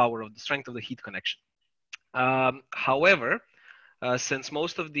the power of the strength of the heat connection. However, since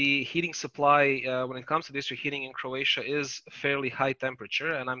most of the heating supply when it comes to district heating in Croatia is fairly high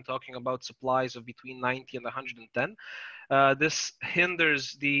temperature, and I'm talking about supplies of between 90 and 110, this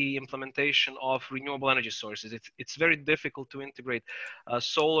hinders the implementation of renewable energy sources. It's very difficult to integrate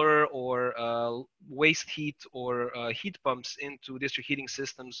solar or waste heat or heat pumps into district heating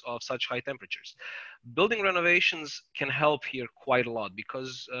systems of such high temperatures. Building renovations can help here quite a lot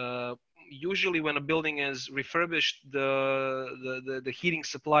because usually when a building is refurbished, the heating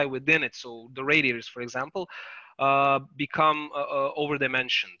supply within it, so the radiators, for example, become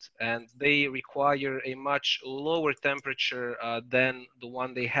overdimensioned, and they require a much lower temperature than the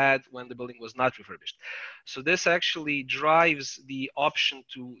one they had when the building was not refurbished. So this actually drives the option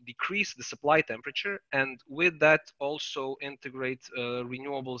to decrease the supply temperature, and with that also integrate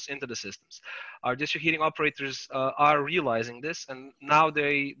renewables into the systems. Our district heating operators are realizing this, and now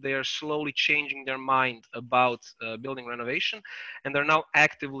they are slowly changing their mind about building renovation, and they're now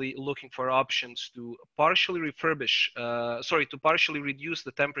actively looking for options to partially to partially reduce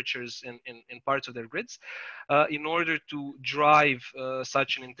the temperatures in parts of their grids in order to drive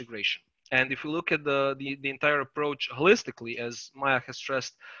such an integration. And if we look at the entire approach holistically, as Maya has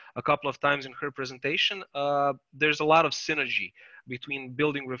stressed a couple of times in her presentation, there's a lot of synergy between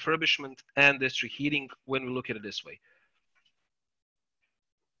building refurbishment and district heating when we look at it this way.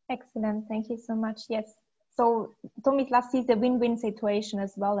 Excellent, thank you so much. Yes, so Tomislav sees a win-win situation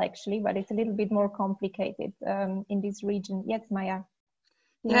as well, actually, but it's a little bit more complicated in this region. Yes, Maya.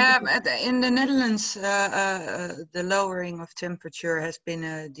 Yeah, in the Netherlands, the lowering of temperature has been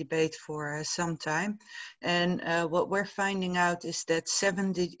a debate for some time. And what we're finding out is that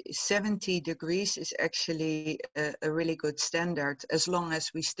 70 degrees is actually a really good standard, as long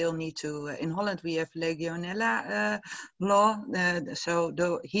as we still need to, in Holland, we have Legionella law. So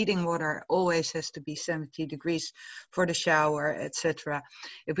the heating water always has to be 70 degrees for the shower, etc.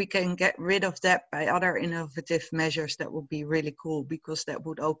 If we can get rid of that by other innovative measures, that would be really cool, because that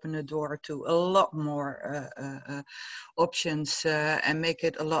would open the door to a lot more options and make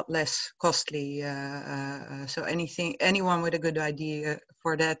it a lot less costly. So anyone with a good idea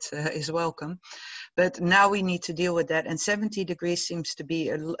for that is welcome. But now we need to deal with that, and 70 degrees seems to be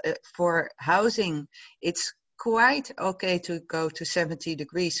for housing. It's quite okay to go to 70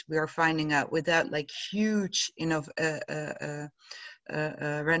 degrees. We are finding out without like huge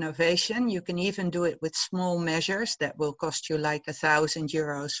renovation. You can even do it with small measures that will cost you like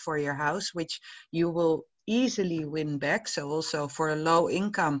 €1,000 for your house, which you will easily win back. So also for a low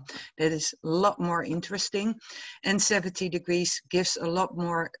income, that is a lot more interesting. And 70 degrees gives a lot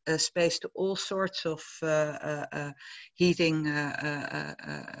more space to all sorts of heating.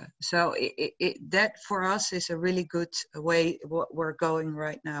 So that for us is a really good way what we're going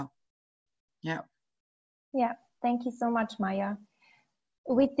right now. Yeah. Yeah, thank you so much, Maya.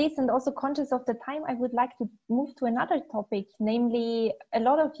 With this, and also conscious of the time, I would like to move to another topic, namely, a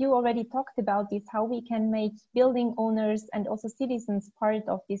lot of you already talked about this, how we can make building owners and also citizens part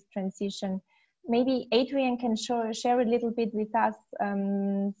of this transition. Maybe Adrian can share a little bit with us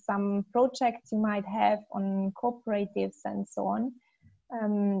some projects you might have on cooperatives and so on,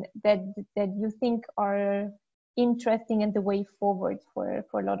 that you think are interesting and the way forward for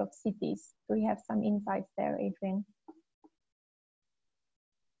a lot of cities. Do you have some insights there, Adrian?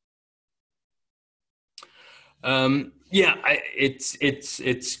 Yeah,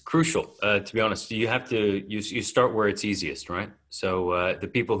 it's crucial, to be honest. You have to, you start where it's easiest, right? So the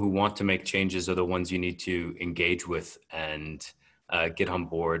people who want to make changes are the ones you need to engage with and get on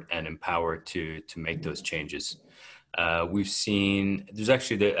board and empower to make those changes. We've seen, there's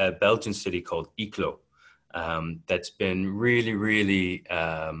actually a Belgian city called Eeklo that's been really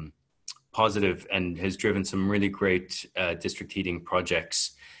positive and has driven some really great district heating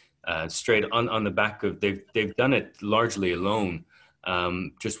projects straight on the back of, they've done it largely alone,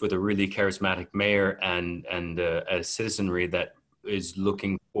 just with a really charismatic mayor and a citizenry that is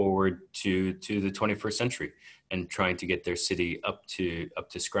looking forward to the 21st century and trying to get their city up to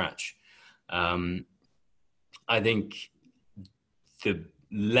scratch. I think the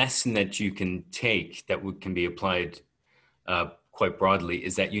lesson that you can take that can be applied quite broadly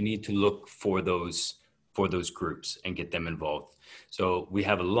is that you need to look for those groups and get them involved. So we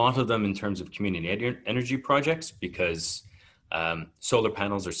have a lot of them in terms of community energy projects because solar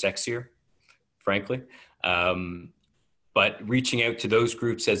panels are sexier, frankly. But reaching out to those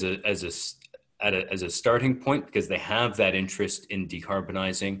groups as a starting point, because they have that interest in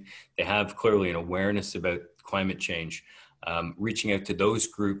decarbonizing, they have clearly an awareness about climate change. Reaching out to those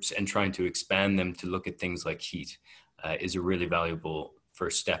groups and trying to expand them to look at things like heat is a really valuable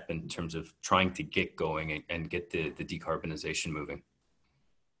first step in terms of trying to get going and get the decarbonization moving.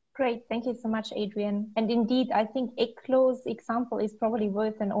 Great, thank you so much, Adrian. And indeed, I think a close example is probably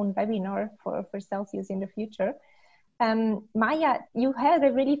worth an own webinar for Celsius in the future. Maya, you had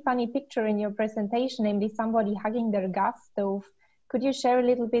a really funny picture in your presentation, namely somebody hugging their gas stove. Could you share a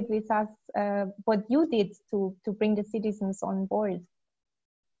little bit with us what you did to bring the citizens on board?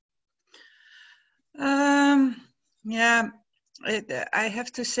 Yeah, I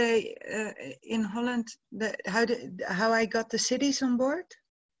have to say, in Holland, how I got the cities on board?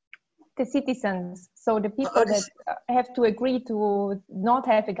 The citizens, so the people that have to agree to not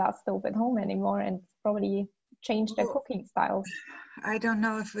have a gas stove at home anymore and probably change their cooking styles. I don't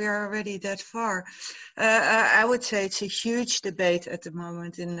know if we are already that far. I would say it's a huge debate at the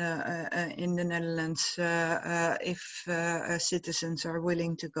moment in the Netherlands if citizens are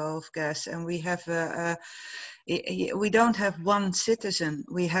willing to go off gas, and we have we don't have one citizen.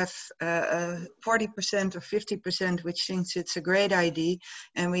 We have 40% or 50% which thinks it's a great idea,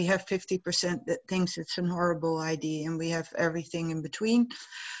 and we have 50% that thinks it's a horrible idea, and we have everything in between.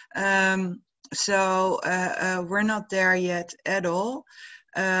 So we're not there yet at all.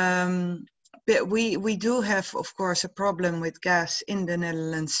 But we do have, of course, a problem with gas in the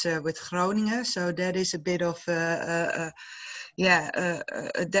Netherlands with Groningen. So that is a bit of, that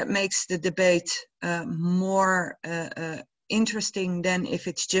makes the debate more interesting than if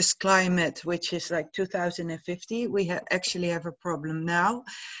it's just climate, which is like 2050. We actually have a problem now,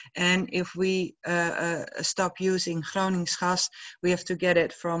 and if we stop using Gronings gas, we have to get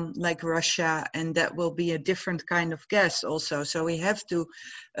it from like Russia, and that will be a different kind of gas also. So we have to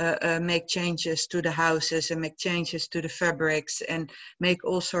make changes to the houses and make changes to the fabrics and make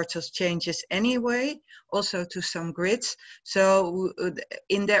all sorts of changes anyway, also to some grids. So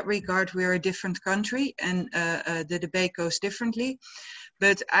in that regard, we're a different country, and the debate goes differently.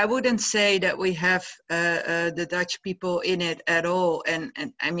 But I wouldn't say that we have the Dutch people in it at all. And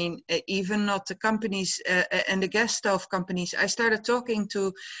I mean, even not the companies and the gas stove companies. I started talking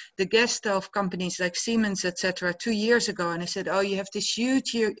to the gas stove companies like Siemens, etc., 2 years ago. And I said, oh, you have this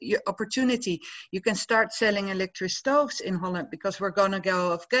huge opportunity. You can start selling electric stoves in Holland because we're going to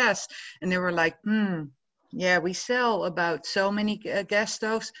go off gas. And they were like, yeah, we sell about so many gas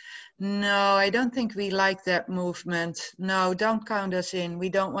stoves. No, I don't think we like that movement. No, don't count us in. We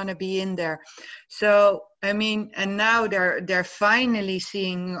don't want to be in there. So, I mean, and now they're finally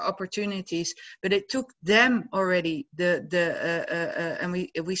seeing opportunities, but it took them already and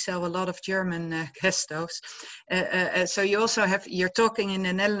we sell a lot of German gas stoves. So you also you're talking in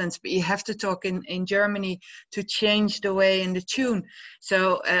the Netherlands, but you have to talk in Germany to change the way in the tune.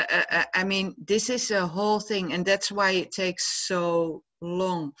 So, I mean, this is a whole thing, and that's why it takes so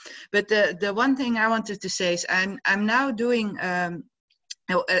long. But the one thing I wanted to say is I'm now doing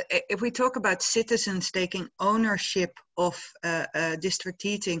if we talk about citizens taking ownership of district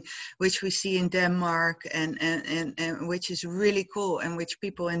heating, which we see in Denmark and which is really cool, and which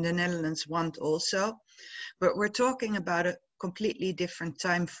people in the Netherlands want also, but we're talking about a completely different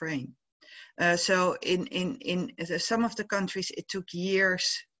time frame. So in some of the countries, it took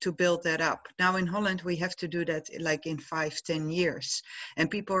years to build that up. Now in Holland, we have to do that like in 5-10 years. And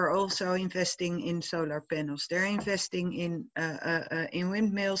people are also investing in solar panels. They're investing in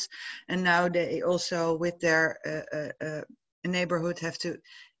windmills. And now they also, with their neighborhood, have to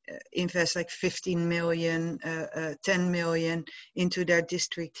invest like 15 million, 10 million into their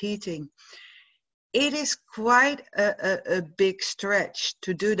district heating. It is quite a big stretch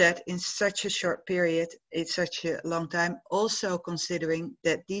to do that in such a short period, in such a long time, also considering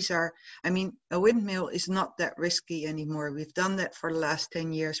that these are, I mean, a windmill is not that risky anymore. We've done that for the last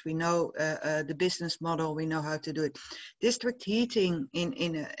 10 years. We know the business model, we know how to do it. District heating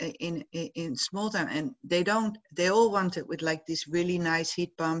in small town, and they all want it with like these really nice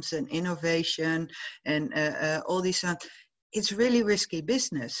heat pumps and innovation and all these it's really risky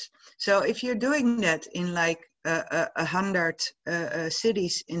business. So if you're doing that in like 100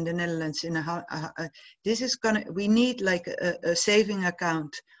 cities in the Netherlands, this is we need like a saving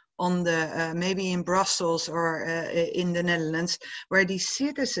account on the maybe in Brussels or in the Netherlands, where these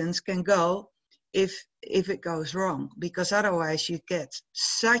citizens can go if it goes wrong, because otherwise you get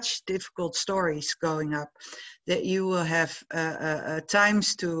such difficult stories going up that you will have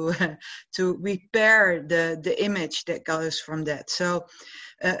times to to repair the image that goes from that. So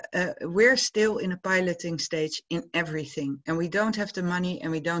we're still in a piloting stage in everything, and we don't have the money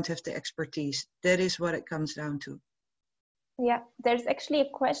and we don't have the expertise. That is what it comes down to. Yeah, there's actually a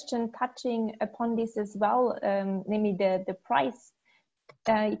question touching upon this as well, namely the price.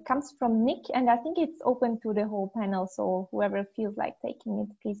 It comes from Nick, and I think it's open to the whole panel, so whoever feels like taking it,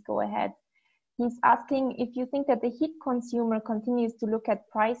 please go ahead. He's asking if you think that the heat consumer continues to look at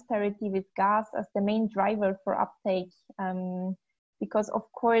price parity with gas as the main driver for uptake, because of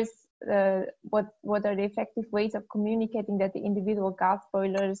course, what are the effective ways of communicating that the individual gas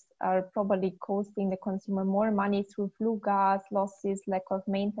boilers are probably costing the consumer more money through flue gas, losses, lack of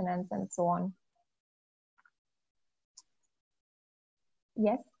maintenance, and so on?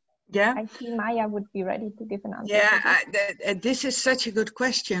 Yes. Yeah. I see Maya would be ready to give an answer. Yeah, this is such a good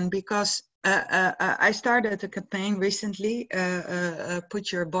question, because I started a campaign recently,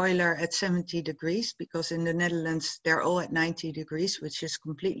 put your boiler at 70 degrees, because in the Netherlands, they're all at 90 degrees, which is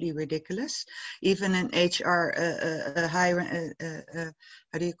completely ridiculous. Even an HR,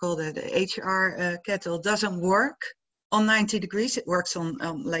 how do you call that? HR kettle doesn't work on 90 degrees. It works on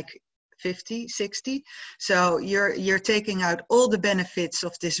like 50, 60. So you're taking out all the benefits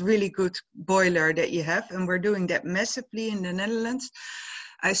of this really good boiler that you have. And we're doing that massively in the Netherlands.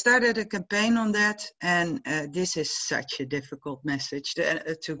 I started a campaign on that, and this is such a difficult message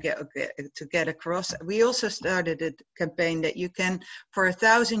to get across. We also started a campaign that you can, for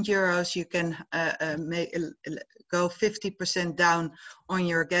 €1,000, you can go 50% down on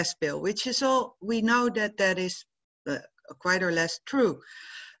your gas bill, which is all, we know that is quite or less true.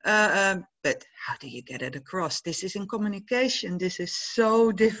 But how do you get it across? This is in communication. This is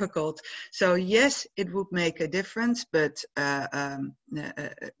so difficult. So yes, it would make a difference, but yeah,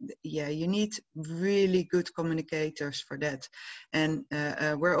 you need really good communicators for that. And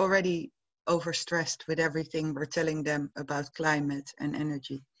we're already overstressed with everything we're telling them about climate and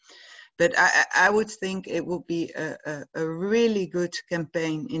energy. But I would think it would be a really good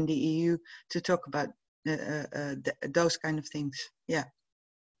campaign in the EU to talk about those kind of things. Yeah.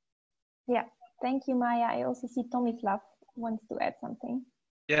 Yeah, thank you, Maya. I also see Tomislav wants to add something.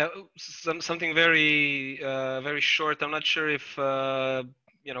 Yeah, something very, very short. I'm not sure if,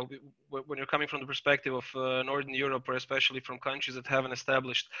 you know, when you're coming from the perspective of Northern Europe, or especially from countries that have an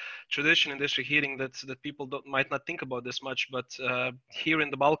established tradition in district heating, that people might not think about this much, but here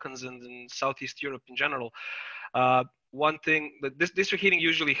in the Balkans and in Southeast Europe in general, one thing that this district heating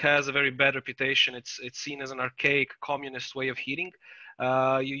usually has a very bad reputation. It's seen as an archaic communist way of heating.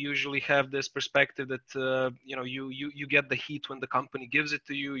 You usually have this perspective that you know, you get the heat when the company gives it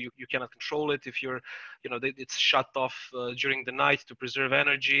to you. You cannot control it if you're, you know, it's shut off during the night to preserve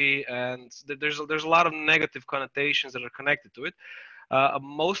energy, and there's a lot of negative connotations that are connected to it.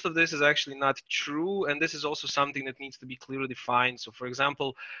 Most of this is actually not true, and this is also something that needs to be clearly defined. So, for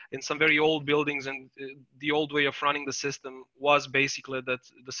example, in some very old buildings, and the old way of running the system was basically that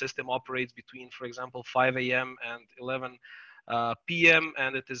the system operates between, for example, 5 a.m. and 11 p.m.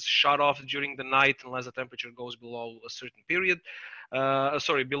 and it is shut off during the night unless the temperature goes below a certain period,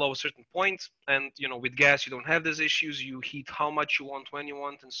 below a certain point. And you know, with gas, you don't have these issues. You heat how much you want, when you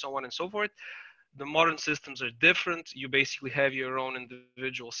want, and so on and so forth. The modern systems are different. You basically have your own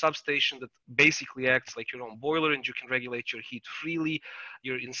individual substation that basically acts like your own boiler, and you can regulate your heat freely.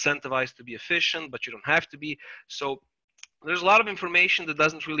 You're incentivized to be efficient, but you don't have to be. So there's a lot of information that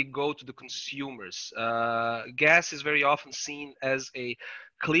doesn't really go to the consumers. Gas is very often seen as a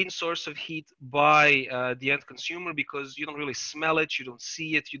clean source of heat by the end consumer, because you don't really smell it, you don't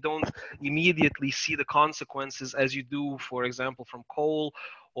see it, you don't immediately see the consequences as you do, for example, from coal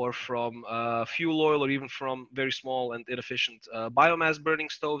or from fuel oil, or even from very small and inefficient biomass burning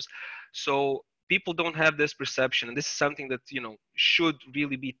stoves. So people don't have this perception, and this is something that, you know, should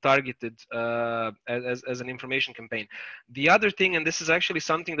really be targeted as an information campaign. The other thing, and this is actually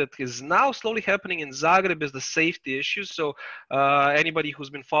something that is now slowly happening in Zagreb, is the safety issues. So anybody who's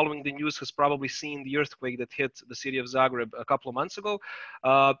been following the news has probably seen the earthquake that hit the city of Zagreb a couple of months ago.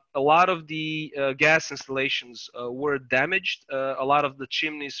 A lot of the gas installations were damaged. A lot of the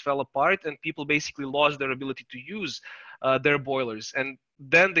chimneys fell apart, and people basically lost their ability to use their boilers. And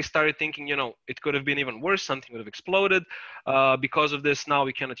then they started thinking, you know, it could have been even worse. Something would have exploded. Because of this, now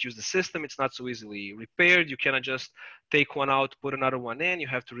we cannot use the system. It's not so easily repaired. You cannot just take one out, put another one in. You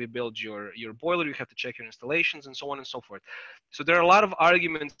have to rebuild your boiler. You have to check your installations and so on and so forth. So there are a lot of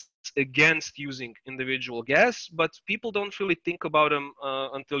arguments against using individual gas, but people don't really think about them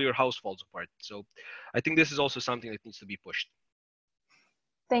until your house falls apart. So I think this is also something that needs to be pushed.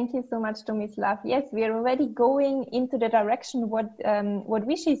 Thank you so much, Tomislav. Yes, we are already going into the direction what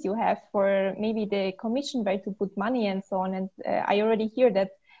wishes you have for maybe the commission where to put money and so on. And I already hear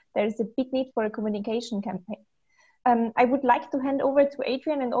that there's a big need for a communication campaign. I would like to hand over to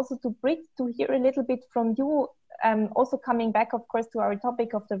Adrian and also to Brit to hear a little bit from you. Also coming back, of course, to our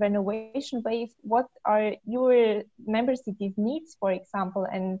topic of the renovation wave. What are your member cities' needs, for example,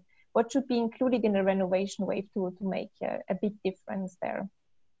 and what should be included in the renovation wave to make a big difference there?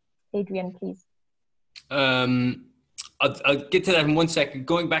 Adrian, please. I'll get to that in 1 second.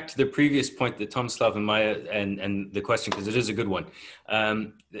 Going back to the previous point that Tomislav and Maya and the question, because it is a good one.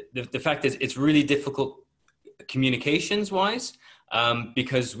 The fact is, it's really difficult communications-wise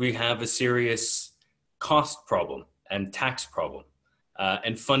because we have a serious cost problem and tax problem.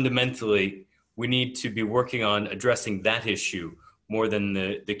 And fundamentally, we need to be working on addressing that issue more than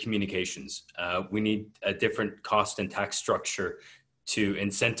the communications. We need a different cost and tax structure to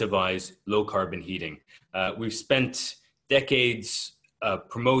incentivize low carbon heating. We've spent decades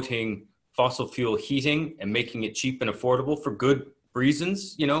promoting fossil fuel heating and making it cheap and affordable for good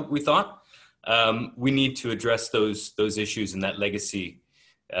reasons, you know, we thought. We need to address those issues and that legacy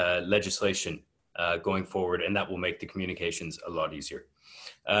legislation going forward, and that will make the communications a lot easier.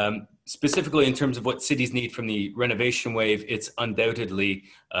 Specifically in terms of what cities need from the renovation wave, it's undoubtedly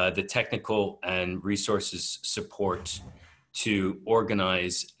the technical and resources support to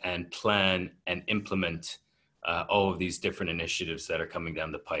organize and plan and implement all of these different initiatives that are coming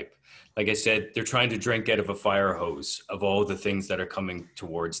down the pipe. Like I said, they're trying to drink out of a fire hose of all the things that are coming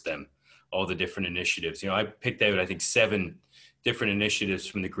towards them, all the different initiatives. You know, I picked out, I think, 7 different initiatives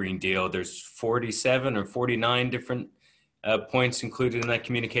from the Green Deal. There's 47 or 49 different points included in that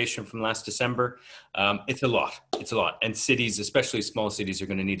communication from last December. It's a lot. And cities, especially small cities, are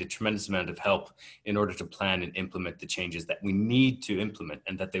going to need a tremendous amount of help in order to plan and implement the changes that we need to implement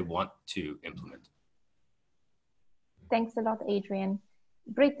and that they want to implement. Thanks a lot, Adrian.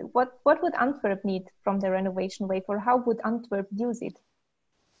 Brit, what would Antwerp need from the renovation wave, or how would Antwerp use it?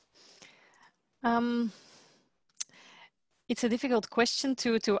 It's a difficult question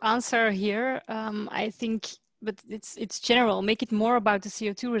to answer here. I think, but it's general. Make it more about the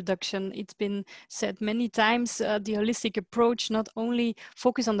CO2 reduction. It's been said many times, the holistic approach, not only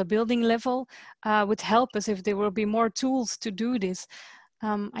focus on the building level, would help us if there will be more tools to do this.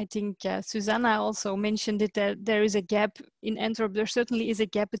 I think Susana also mentioned it, that there is a gap in Antwerp. There certainly is a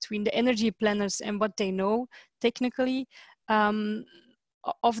gap between the energy planners and what they know technically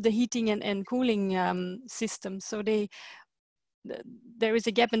of the heating and cooling system. So there is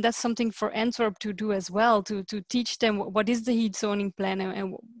a gap, and that's something for Antwerp to do as well, to teach them what is the heat zoning plan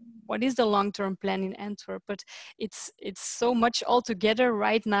and what is the long-term plan in Antwerp. But it's so much altogether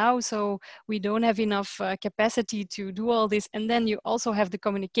right now, so we don't have enough capacity to do all this. And then you also have the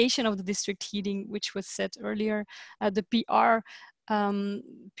communication of the district heating, which was said earlier. The PR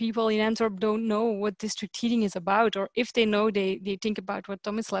people in Antwerp don't know what district heating is about, or if they know, they think about what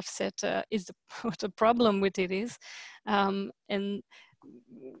Tomislav said is what the problem with it is. And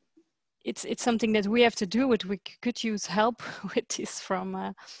it's something that we have to do. We could use help with this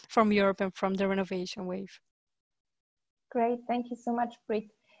from Europe and from the renovation wave. Great, thank you so much, Brit.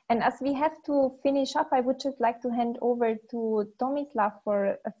 And as we have to finish up, I would just like to hand over to Tomislav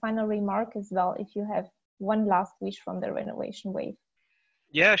for a final remark as well, if you have one last wish from the renovation wave.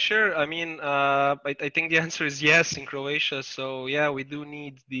 Yeah, sure. I mean, I think the answer is yes in Croatia. So yeah, we do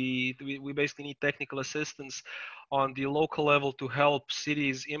need we basically need technical assistance on the local level to help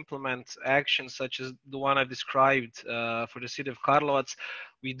cities implement actions such as the one I've described for the city of Karlovac.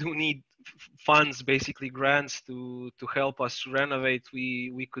 We do need funds, basically grants, to help us renovate.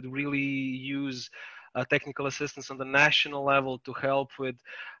 We could really use technical assistance on the national level to help with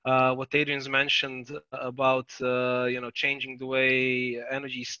what Adrian's mentioned about changing the way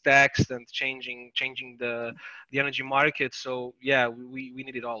energy is taxed and changing the energy market. So yeah, we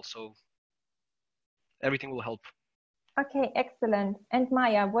need it all. So everything will help. Okay, excellent. And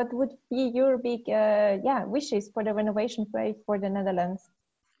Maya, what would be your big wishes for the renovation wave for the Netherlands?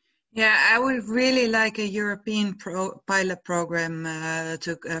 Yeah, I would really like a European pilot program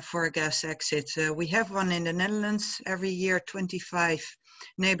for a gas exit. We have one in the Netherlands every year. 25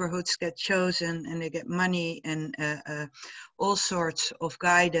 neighborhoods get chosen and they get money and all sorts of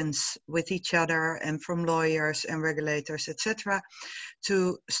guidance with each other and from lawyers and regulators, etc.,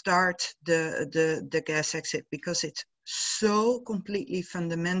 to start the gas exit, because it's so completely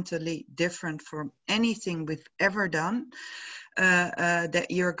fundamentally different from anything we've ever done. That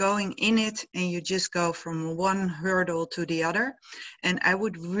you're going in it and you just go from one hurdle to the other. And I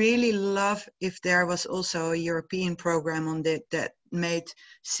would really love if there was also a European program on that made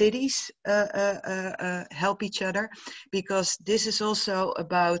cities help each other, because this is also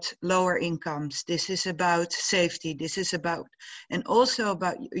about lower incomes. This is about safety. This is about, and also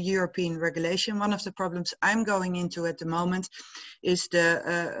about European regulation. One of the problems I'm going into at the moment is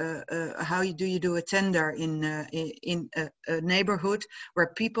the how do you do a tender in a neighborhood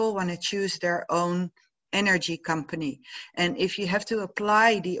where people want to choose their own energy company. And if you have to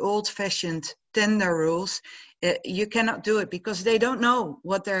apply the old-fashioned tender rules, you cannot do it because they don't know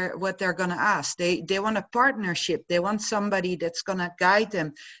what they're going to ask. They want a partnership. They want somebody that's going to guide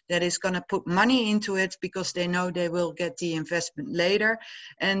them, that is going to put money into it because they know they will get the investment later,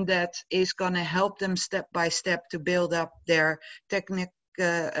 and that is going to help them step by step to build up their technical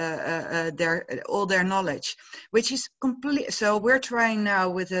all their knowledge, which is complete. So we're trying now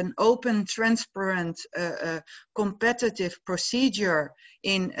with an open, transparent, competitive procedure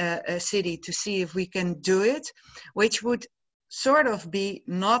in a city to see if we can do it, which would sort of be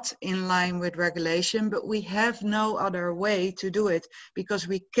not in line with regulation, but we have no other way to do it because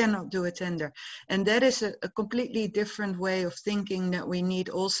we cannot do a tender. And that is a completely different way of thinking that we need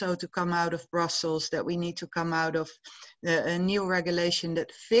also to come out of Brussels, that we need to come out of a new regulation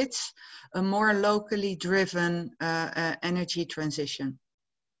that fits a more locally driven energy transition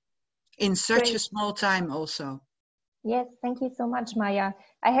in such a small time also. Yes, thank you so much, Maya.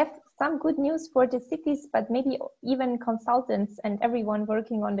 I have some good news for the cities, but maybe even consultants and everyone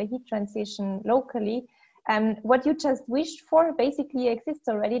working on the heat transition locally. What you just wished for basically exists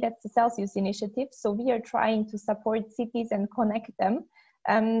already. That's the Celsius initiative. So we are trying to support cities and connect them.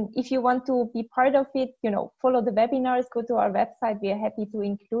 If you want to be part of it, you know, follow the webinars, go to our website. We are happy to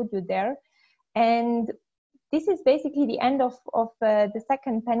include you there. And this is basically the end of the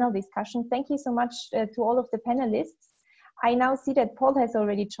second panel discussion. Thank you so much to all of the panelists. I now see that Paul has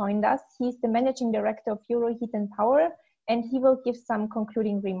already joined us. He's the Managing Director of Euroheat and Power, and he will give some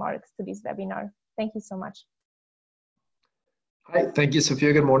concluding remarks to this webinar. Thank you so much. Hi, thank you,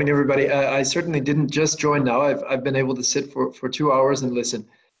 Sophia. Good morning, everybody. I certainly didn't just join now. I've been able to sit for 2 hours and listen.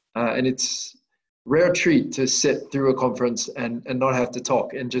 And it's a rare treat to sit through a conference and not have to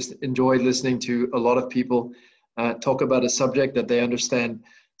talk and just enjoy listening to a lot of people talk about a subject that they understand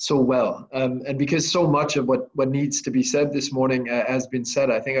so well. And because so much of what needs to be said this morning has been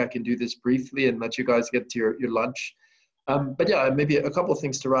said, I think I can do this briefly and let you guys get to your lunch. But yeah, maybe a couple of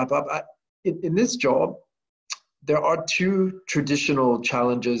things to wrap up. In this job, there are two traditional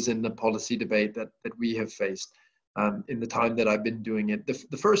challenges in the policy debate that we have faced in the time that I've been doing it.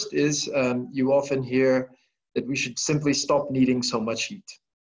 The first is you often hear that we should simply stop needing so much heat.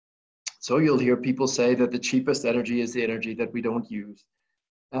 So you'll hear people say that the cheapest energy is the energy that we don't use.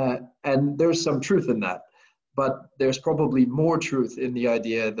 And there's some truth in that, but there's probably more truth in the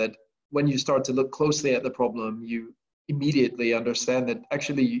idea that when you start to look closely at the problem, you immediately understand that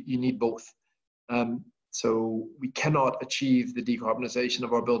actually you need both. So we cannot achieve the decarbonization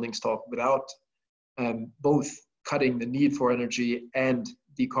of our building stock without both cutting the need for energy and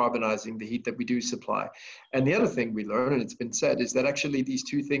decarbonizing the heat that we do supply. And the other thing we learn, and it's been said, is that actually these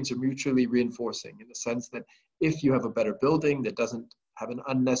two things are mutually reinforcing in the sense that if you have a better building that doesn't have an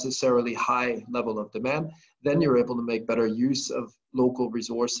unnecessarily high level of demand, then you're able to make better use of local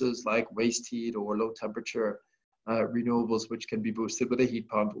resources like waste heat or low temperature renewables, which can be boosted with a heat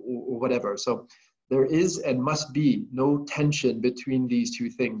pump or whatever. So there is and must be no tension between these two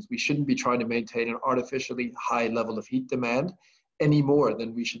things. We shouldn't be trying to maintain an artificially high level of heat demand any more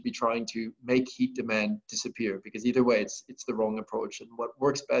than we should be trying to make heat demand disappear, because either way it's the wrong approach, and what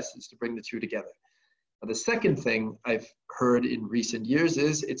works best is to bring the two together. And the second thing I've heard in recent years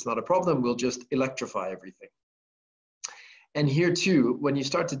is it's not a problem, we'll just electrify everything. And here too, when you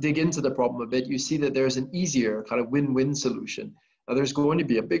start to dig into the problem a bit, you see that there's an easier kind of win-win solution. Now, there's going to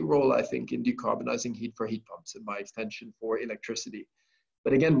be a big role, I think, in decarbonizing heat for heat pumps and by extension for electricity.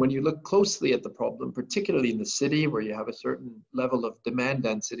 But again, when you look closely at the problem, particularly in the city where you have a certain level of demand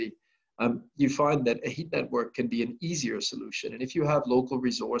density, you find that a heat network can be an easier solution. And if you have local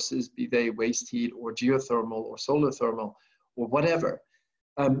resources, be they waste heat or geothermal or solar thermal or whatever,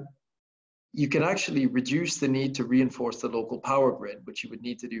 you can actually reduce the need to reinforce the local power grid, which you would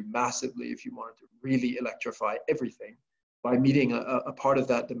need to do massively if you wanted to really electrify everything. by meeting a part of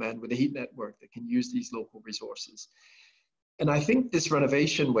that demand with a heat network that can use these local resources. And I think this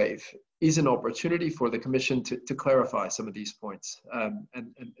renovation wave is an opportunity for the Commission to clarify some of these points.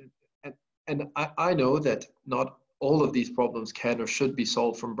 And I know that not all of these problems can or should be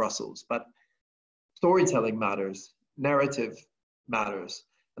solved from Brussels, but storytelling matters, narrative matters.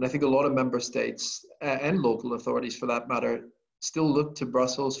 And I think a lot of member states and local authorities for that matter still look to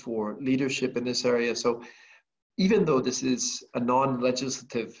Brussels for leadership in this area. So even though this is a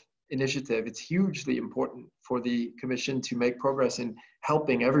non-legislative initiative, it's hugely important for the Commission to make progress in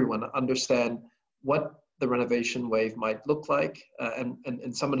helping everyone understand what the renovation wave might look like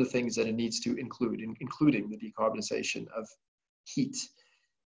and some of the things that it needs to include, including the decarbonisation of heat.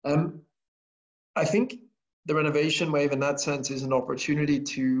 I think the renovation wave in that sense is an opportunity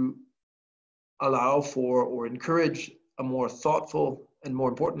to allow for or encourage a more thoughtful and more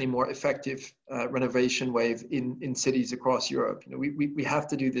importantly, more effective renovation wave in cities across Europe. You know, we have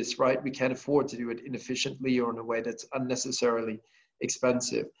to do this right. We can't afford to do it inefficiently or in a way that's unnecessarily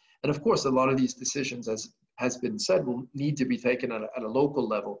expensive. And of course, a lot of these decisions, as has been said, will need to be taken at a local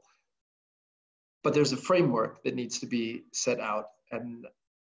level. But there's a framework that needs to be set out. And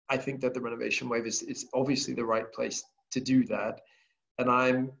I think that the renovation wave is obviously the right place to do that. And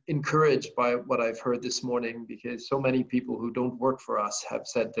I'm encouraged by what I've heard this morning, because so many people who don't work for us have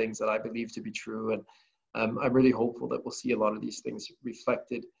said things that I believe to be true. And I'm really hopeful that we'll see a lot of these things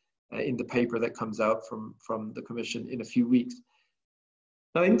reflected in the paper that comes out from the Commission in a few weeks.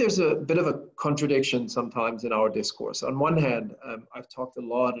 I think there's a bit of a contradiction sometimes in our discourse. On one hand, I've talked a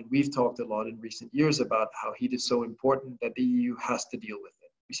lot, and we've talked a lot in recent years about how heat is so important that the EU has to deal with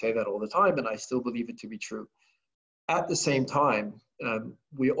it. We say that all the time, and I still believe it to be true. At the same time,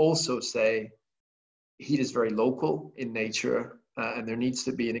 we also say heat is very local in nature, and there needs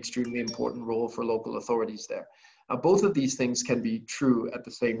to be an extremely important role for local authorities there. Both of these things can be true at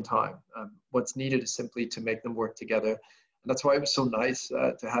the same time. What's needed is simply to make them work together. And that's why it was so nice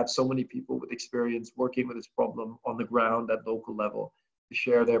to have so many people with experience working with this problem on the ground at local level to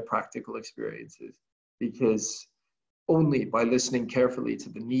share their practical experiences. Because only by listening carefully to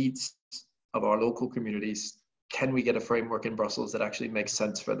the needs of our local communities can we get a framework in Brussels that actually makes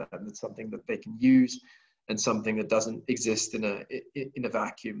sense for them. It's something that they can use and something that doesn't exist in a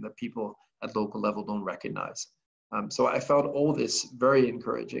vacuum that people at local level don't recognize. So I found all this very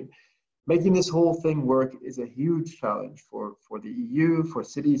encouraging. Making this whole thing work is a huge challenge for the EU, for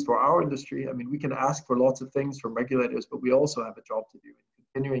cities, for our industry. I mean, we can ask for lots of things from regulators, but we also have a job to do in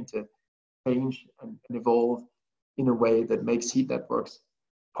continuing to change and evolve in a way that makes heat networks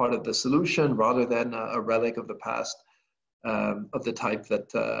part of the solution rather than a relic of the past of the type that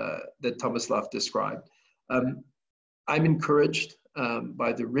Tomislav described. I'm encouraged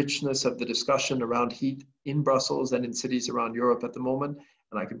by the richness of the discussion around heat in Brussels and in cities around Europe at the moment.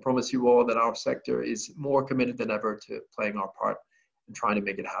 And I can promise you all that our sector is more committed than ever to playing our part and trying to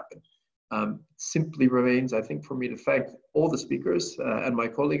make it happen. Simply remains, I think, for me to thank all the speakers and my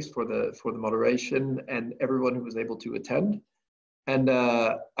colleagues for the moderation and everyone who was able to attend. And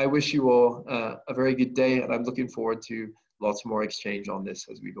I wish you all a very good day, and I'm looking forward to lots more exchange on this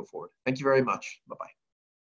as we go forward. Thank you very much. Bye-bye.